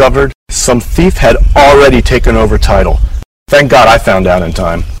and discovered some thief had already taken over title. Thank God I found out in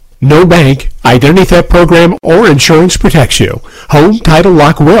time. No bank, identity theft program, or insurance protects you. Home Title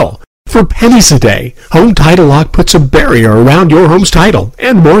Lock will. For pennies a day, Home Title Lock puts a barrier around your home's title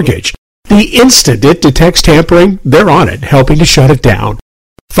and mortgage. The instant it detects tampering, they're on it, helping to shut it down.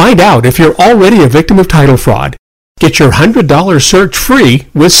 Find out if you're already a victim of title fraud. Get your $100 search free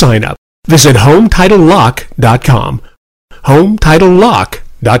with sign up. Visit HomeTitleLock.com.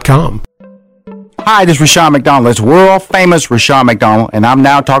 HomeTitleLock.com. Hi, this is Rashawn McDonald. It's world famous Rashawn McDonald, and I'm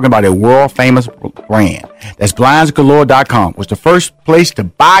now talking about a world famous brand. That's BlindsGalore.com. Was the first place to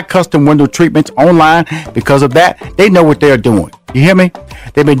buy custom window treatments online. Because of that, they know what they're doing. You hear me?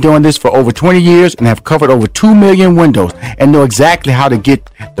 They've been doing this for over 20 years and have covered over 2 million windows and know exactly how to get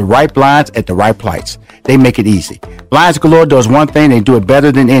the right blinds at the right price. They make it easy. Blinds Galore does one thing, they do it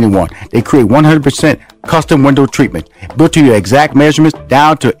better than anyone. They create 100% custom window treatment, built to your exact measurements,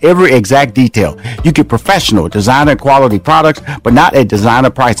 down to every exact detail. You get professional, designer quality products, but not at designer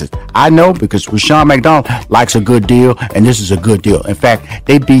prices. I know because Rashawn McDonald likes a good deal, and this is a good deal. In fact,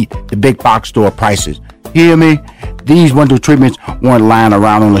 they beat the big box store prices. Hear me? These window treatments weren't lying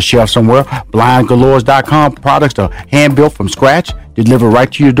around on the shelf somewhere. BlindGalores.com products are hand-built from scratch, delivered right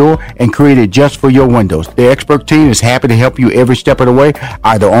to your door, and created just for your windows. Their expert team is happy to help you every step of the way,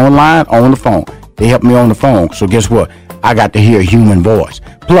 either online or on the phone. They help me on the phone, so guess what? I got to hear a human voice.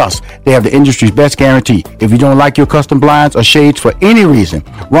 Plus, they have the industry's best guarantee. If you don't like your custom blinds or shades for any reason,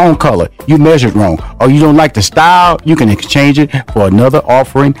 wrong color, you measured wrong, or you don't like the style, you can exchange it for another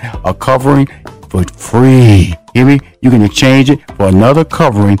offering or covering for free. Hear me? You can exchange it for another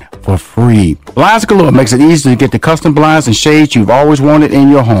covering for free. Blinds Galore makes it easy to get the custom blinds and shades you've always wanted in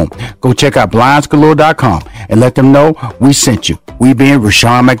your home. Go check out BlindsGalore.com and let them know we sent you. We being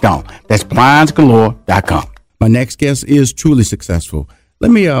Rashawn McDonald. That's BlindsGalore.com. My next guest is truly successful.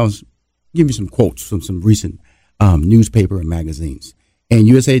 Let me give you some quotes from some recent newspaper and magazines. And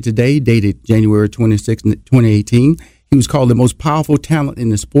USA Today, dated January 26, 2018, He was called the most powerful talent in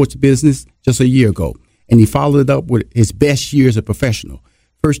the sports business just a year ago, and he followed it up with his best year as a professional.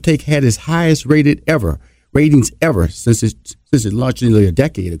 First Take had his highest ratings ever since it launched nearly a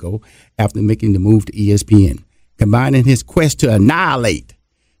decade ago after making the move to ESPN. Combining his quest to annihilate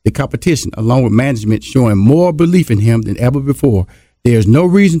the competition along with management showing more belief in him than ever before, there's no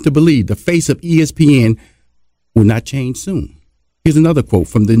reason to believe the face of ESPN will not change soon. Here's another quote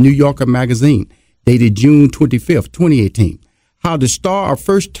from the New Yorker magazine, dated June 25th, 2018. How the star of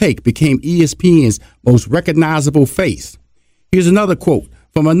First Take became ESPN's most recognizable face. Here's another quote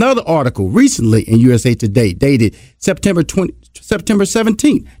from another article recently in USA Today, dated September 17th,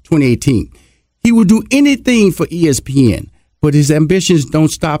 2018. He will do anything for ESPN, but his ambitions don't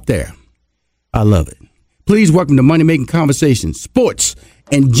stop there. I love it. Please welcome to Money Making Conversations, sports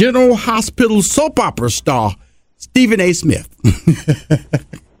and General Hospital soap opera star, Stephen A. Smith.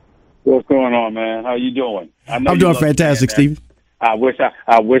 What's going on, man? How you doing? I'm doing fantastic, Stephen. I wish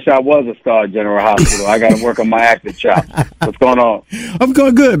I was a star at General Hospital. I got to work on my acting chops. What's going on? I'm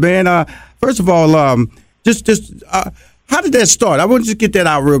going good, man. First of all, how did that start? I want to just get that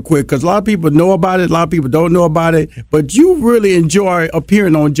out real quick because a lot of people know about it, a lot of people don't know about it. But you really enjoy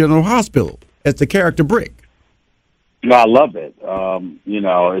appearing on General Hospital as the character Brick. No, I love it.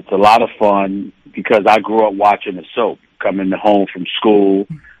 It's a lot of fun because I grew up watching the soap. Coming home from school,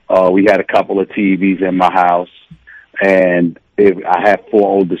 we had a couple of TVs in my house, and I had 4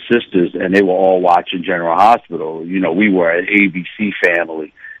 older sisters, and they were all watching General Hospital. You know, we were an ABC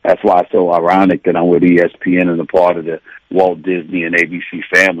family. That's why it's so ironic that I'm with ESPN and a part of the Walt Disney and ABC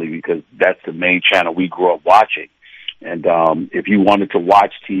family, because that's the main channel we grew up watching. And if you wanted to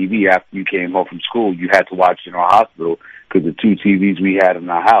watch TV after you came home from school, you had to watch General Hospital because the 2 TVs we had in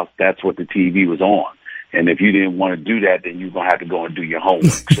our house, that's what the TV was on. And if you didn't want to do that, then you're going to have to go and do your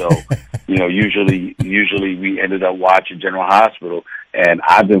homework. So, usually we ended up watching General Hospital. And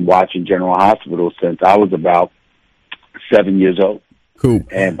I've been watching General Hospital since I was about 7 years old. Cool.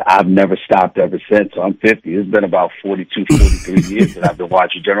 And I've never stopped ever since. So I'm 50. It's been about 42, 43 years that I've been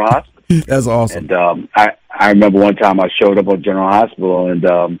watching General Hospital. That's awesome. And I remember one time I showed up on General Hospital, and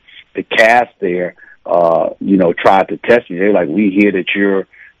the cast there, tried to test me. They're like, we hear that you're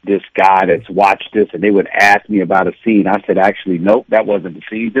this guy that's watched this, and they would ask me about a scene. I said, actually, nope, that wasn't the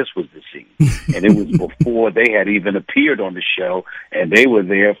scene. This was the scene. And it was before they had even appeared on the show, and they were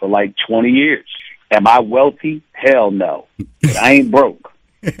there for like 20 years. Am I wealthy? Hell no. But I ain't broke.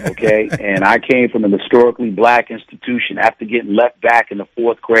 Okay? And I came from an historically black institution after getting left back in the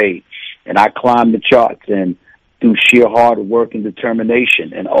 4th grade, and I climbed the charts and through sheer hard work and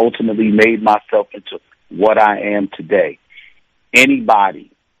determination and ultimately made myself into what I am today. Anybody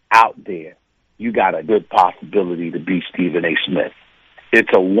out there, you got a good possibility to be Stephen A. Smith. It's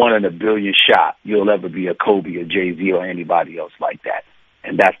a 1 in a billion shot you'll ever be a Kobe or Jay-Z or anybody else like that.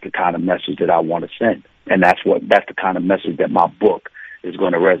 And that's the kind of message that I want to send. And that's the kind of message that my book is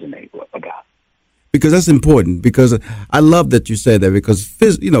going to resonate about. Because that's important, because I love that you said that, because,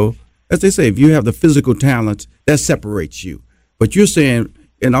 as they say, if you have the physical talents, that separates you. But you're saying,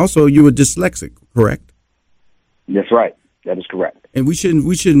 and also you were dyslexic, correct? That's right. That is correct. And we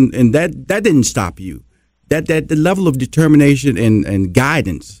shouldn't, and that didn't stop you. That the level of determination and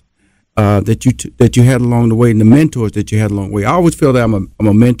guidance that you had along the way, and the mentors that you had along the way. I always feel that I'm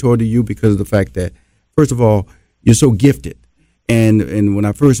a mentor to you because of the fact that, first of all, you're so gifted. And when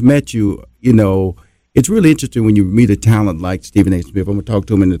I first met you, it's really interesting when you meet a talent like Stephen A. Smith. I'm going to talk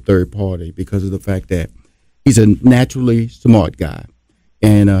to him in the third party because of the fact that he's a naturally smart guy.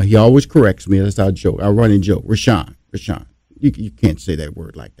 And he always corrects me. That's our joke, our running joke. Rashawn, you can't say that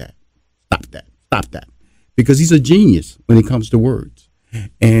word like that. Stop that. Because he's a genius when it comes to words.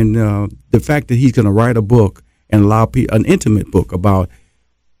 And the fact that he's going to write a book and allow an intimate book about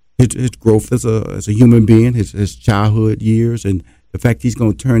his growth as a human being, his childhood years, and the fact he's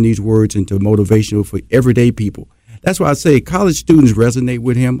going to turn these words into motivational for everyday people. That's why I say college students resonate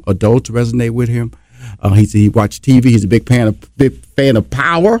with him, adults resonate with him. He watched TV. He's a big fan of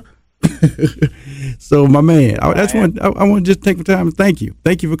power. So, my man, I want to just take the time and thank you.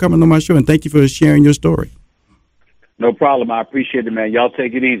 Thank you for coming on my show, and thank you for sharing your story. No problem. I appreciate it, man. Y'all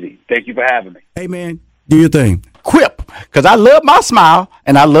take it easy. Thank you for having me. Hey, man, do your thing. Quip, because I love my smile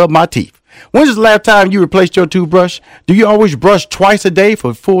and I love my teeth. When's the last time you replaced your toothbrush? Do you always brush twice a day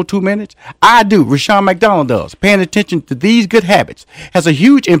for a full 2 minutes? I do. Rashawn McDonald does. Paying attention to these good habits has a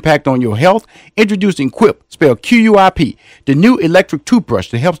huge impact on your health. Introducing Quip, spelled Q-U-I-P, the new electric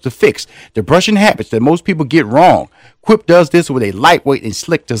toothbrush that helps to fix the brushing habits that most people get wrong. Quip does this with a lightweight and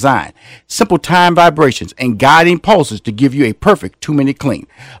slick design, simple time vibrations, and guiding pulses to give you a perfect 2-minute clean.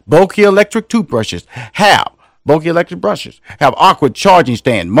 Bulky electric toothbrushes have bulky electric brushes, have awkward charging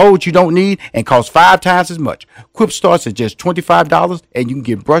stand, modes you don't need, and cost 5 times as much. Quip starts at just $25, and you can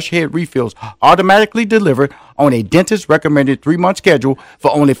get brush head refills automatically delivered on a dentist-recommended 3-month schedule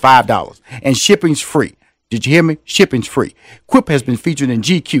for only $5. And shipping's free. Did you hear me? Shipping's free. Quip has been featured in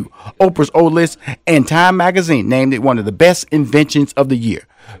GQ, Oprah's O List, and Time Magazine named it one of the best inventions of the year.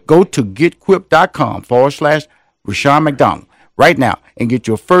 Go to getquip.com/Rushion McDonald right now and get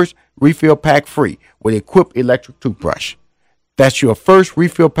your first refill pack free with a Quip electric toothbrush. That's your first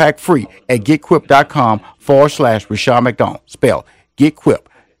refill pack free at getquip.com/Rushion McDonald. Spell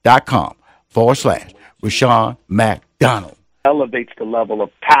getquip.com/Rushion McDonald. Elevates the level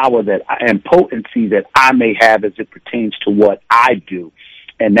of power and potency that I may have as it pertains to what I do.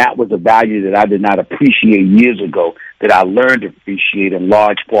 And that was a value that I did not appreciate years ago, that I learned to appreciate in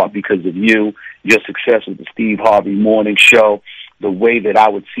large part because of you, your success with the Steve Harvey Morning Show, the way that I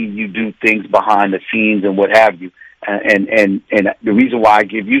would see you do things behind the scenes and what have you. And the reason why I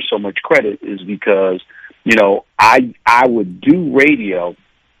give you so much credit is because, you know, I would do radio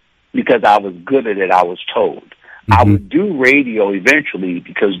because I was good at it, I was told. Mm-hmm. I would do radio eventually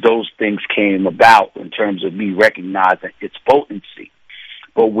because those things came about in terms of me recognizing its potency.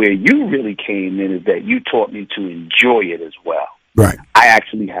 But where you really came in is that you taught me to enjoy it as well. Right. I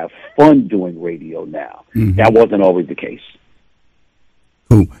actually have fun doing radio now. Mm-hmm. That wasn't always the case.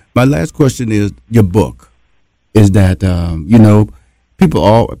 Cool. My last question is your book. Is that you know, people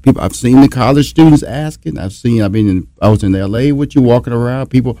I've seen the college students asking. I was in LA with you walking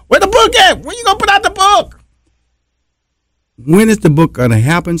around. People, where the book at? When you gonna put out the book? When is the book gonna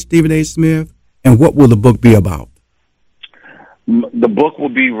happen, Stephen A. Smith? And what will the book be about? The book will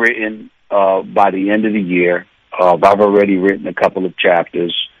be written by the end of the year. I've already written a couple of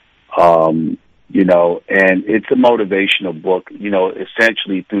chapters, you know, and it's a motivational book, you know,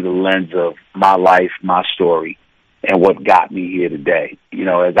 essentially through the lens of my life, my story, and what got me here today. You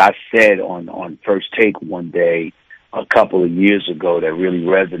know, as I said on First Take one day a couple of years ago that really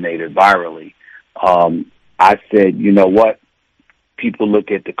resonated virally, I said, you know what? People look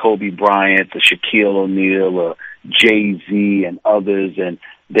at the Kobe Bryant, the Shaquille O'Neal, Jay-Z and others, and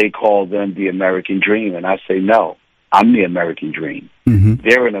they call them the American dream. And I say, no, I'm the American dream. Mm-hmm.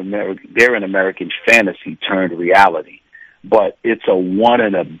 They're an American fantasy turned reality. But it's a 1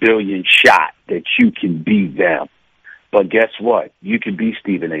 in a billion shot that you can be them. But guess what? You can be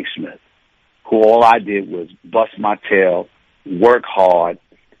Stephen A. Smith, who all I did was bust my tail, work hard,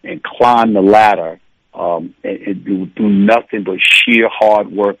 and climb the ladder, and do nothing but sheer hard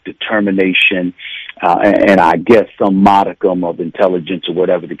work, determination, and I guess some modicum of intelligence or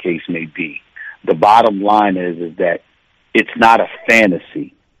whatever the case may be. The bottom line is that it's not a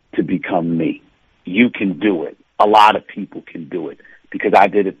fantasy to become me. You can do it. A lot of people can do it because I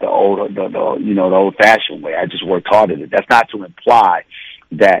did it the old-fashioned way. I just worked hard at it. That's not to imply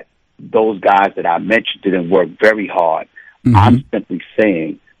that those guys that I mentioned didn't work very hard. Mm-hmm. I'm simply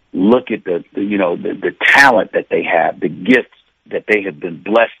saying, look at the talent that they have, the gifts that they have been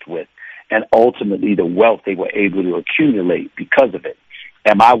blessed with, and ultimately the wealth they were able to accumulate because of it.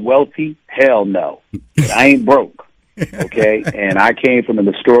 Am I wealthy? Hell no. I ain't broke. Okay? And I came from an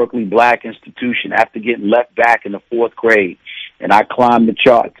historically black institution after getting left back in the 4th grade, and I climbed the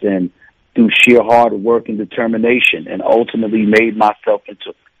charts and through sheer hard work and determination and ultimately made myself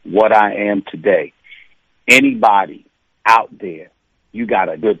into what I am today. Anybody out there, you got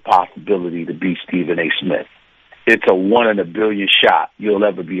a good possibility to be Stephen A. Smith. It's a 1 in a billion shot you'll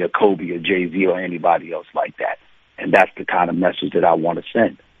ever be a Kobe or Jay-Z or anybody else like that. And that's the kind of message that I want to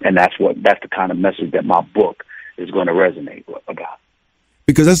send. And that's the kind of message that my book is going to resonate about.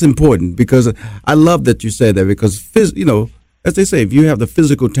 Because that's important. Because I love that you said that. Because, you know, as they say, if you have the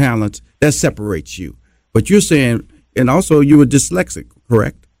physical talents, that separates you. But you're saying, and also you were dyslexic,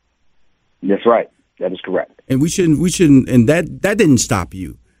 correct? That's right. That is correct. And we shouldn't, and that didn't stop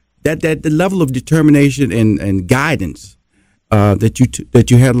you. That the level of determination and guidance that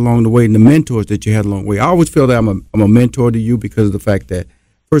you had along the way, and the mentors that you had along the way. I always feel that I'm a mentor to you because of the fact that,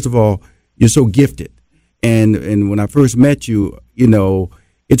 first of all, you're so gifted. And when I first met you, you know,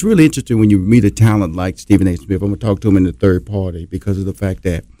 it's really interesting when you meet a talent like Stephen A. Smith. I'm going to talk to him in the third party because of the fact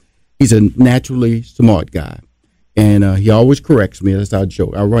that he's a naturally smart guy. And he always corrects me. That's our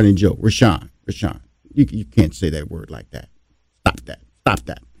joke, our running joke. Rushion. You can't say that word like that. Stop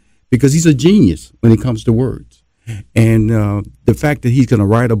that. Because he's a genius when it comes to words. And the fact that he's going to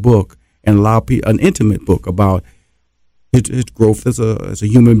write a book and allow an intimate book about his growth as a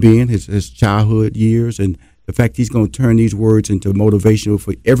human being, his childhood years, and the fact he's going to turn these words into motivational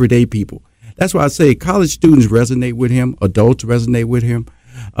for everyday people. That's why I say college students resonate with him, adults resonate with him,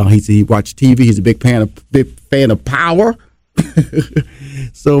 He said he watched TV. He's a big fan of Power.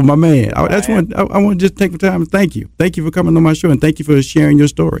 So, my man, I want to just take the time and thank you. Thank you for coming on my show, and thank you for sharing your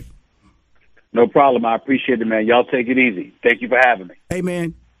story. No problem. I appreciate it, man. Y'all take it easy. Thank you for having me. Hey,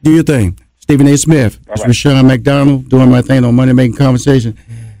 man, do your thing. Stephen A. Smith. All It's right. Rashawn McDonald doing my thing on Money Making Conversation.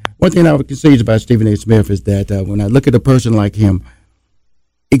 One thing I would say about Stephen A. Smith is that when I look at a person like him,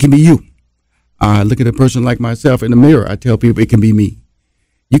 it can be you. I look at a person like myself in the mirror. I tell people it can be me.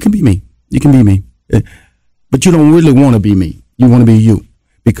 You can be me. You can be me. But you don't really want to be me. You want to be you.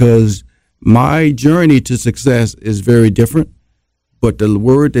 Because my journey to success is very different. But the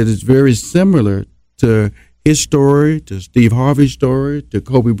word that is very similar to his story, to Steve Harvey's story, to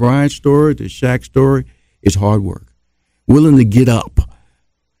Kobe Bryant's story, to Shaq's story, is hard work. Willing to get up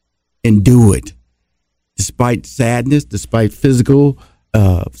and do it, despite sadness, despite physical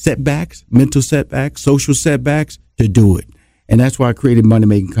setbacks, mental setbacks, social setbacks, to do it. And that's why I created Money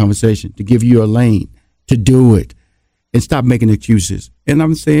Making Conversation, to give you a lane to do it and stop making excuses. And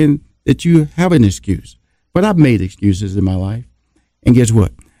I'm saying that you have an excuse, but I've made excuses in my life. And guess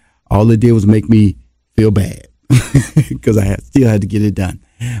what? All it did was make me feel bad because I still had to get it done.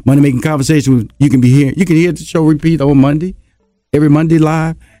 Money Making Conversation, you can hear the show repeat on Monday, every Monday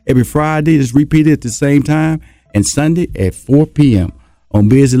live, every Friday it's repeated at the same time, and Sunday at 4 p.m. on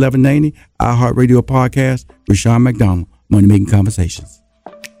Biz 1190, iHeartRadio podcast, Rashawn McDonald, Money Making Conversations.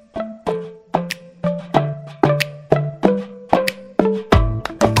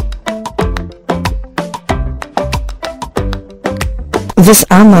 This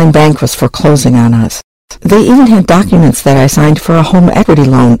online bank was foreclosing on us. They even had documents that I signed for a home equity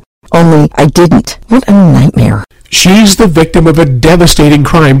loan, only I didn't. What a nightmare. She's the victim of a devastating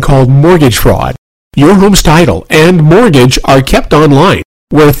crime called mortgage fraud. Your home's title and mortgage are kept online,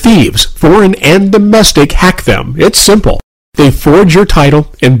 where thieves, foreign and domestic, hack them. It's simple. They forge your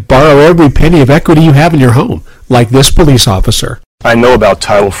title and borrow every penny of equity you have in your home, like this police officer. I know about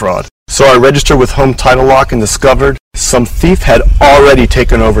title fraud. So I registered with Home Title Lock and discovered some thief had already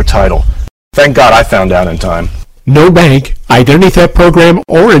taken over title. Thank God I found out in time. No bank, identity theft program,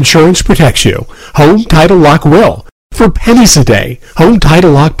 or insurance protects you. Home Title Lock will. For pennies a day, Home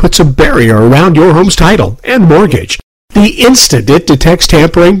Title Lock puts a barrier around your home's title and mortgage. The instant it detects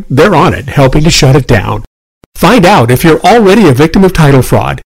tampering, they're on it, helping to shut it down. Find out if you're already a victim of title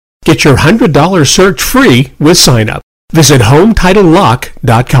fraud. Get your $100 search free with sign up. Visit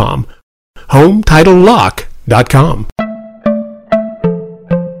HomeTitleLock.com. HomeTitleLock.com.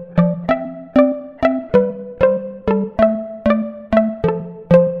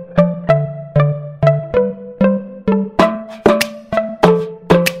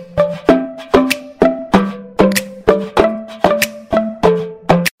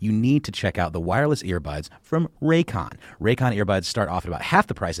 You need to check out the wireless earbuds from Raycon. Raycon earbuds start off at about half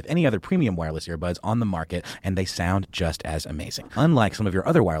the price of any other premium wireless earbuds on the market, and they sound just as amazing. Unlike some of your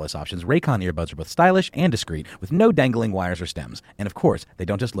other wireless options, Raycon earbuds are both stylish and discreet, with no dangling wires or stems. And of course, they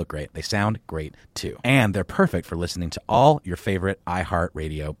don't just look great, they sound great too. And they're perfect for listening to all your favorite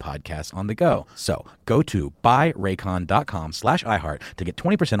iHeartRadio podcasts on the go. So go to buyraycon.com/iHeart to get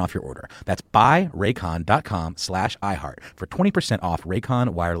 20% off your order. That's buyraycon.com/iHeart for 20% off Raycon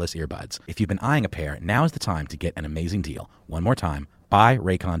wireless earbuds. If you've been eyeing a pair, now is the time to get an amazing deal. One more time,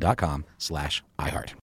 buyraycon.com/iHeart.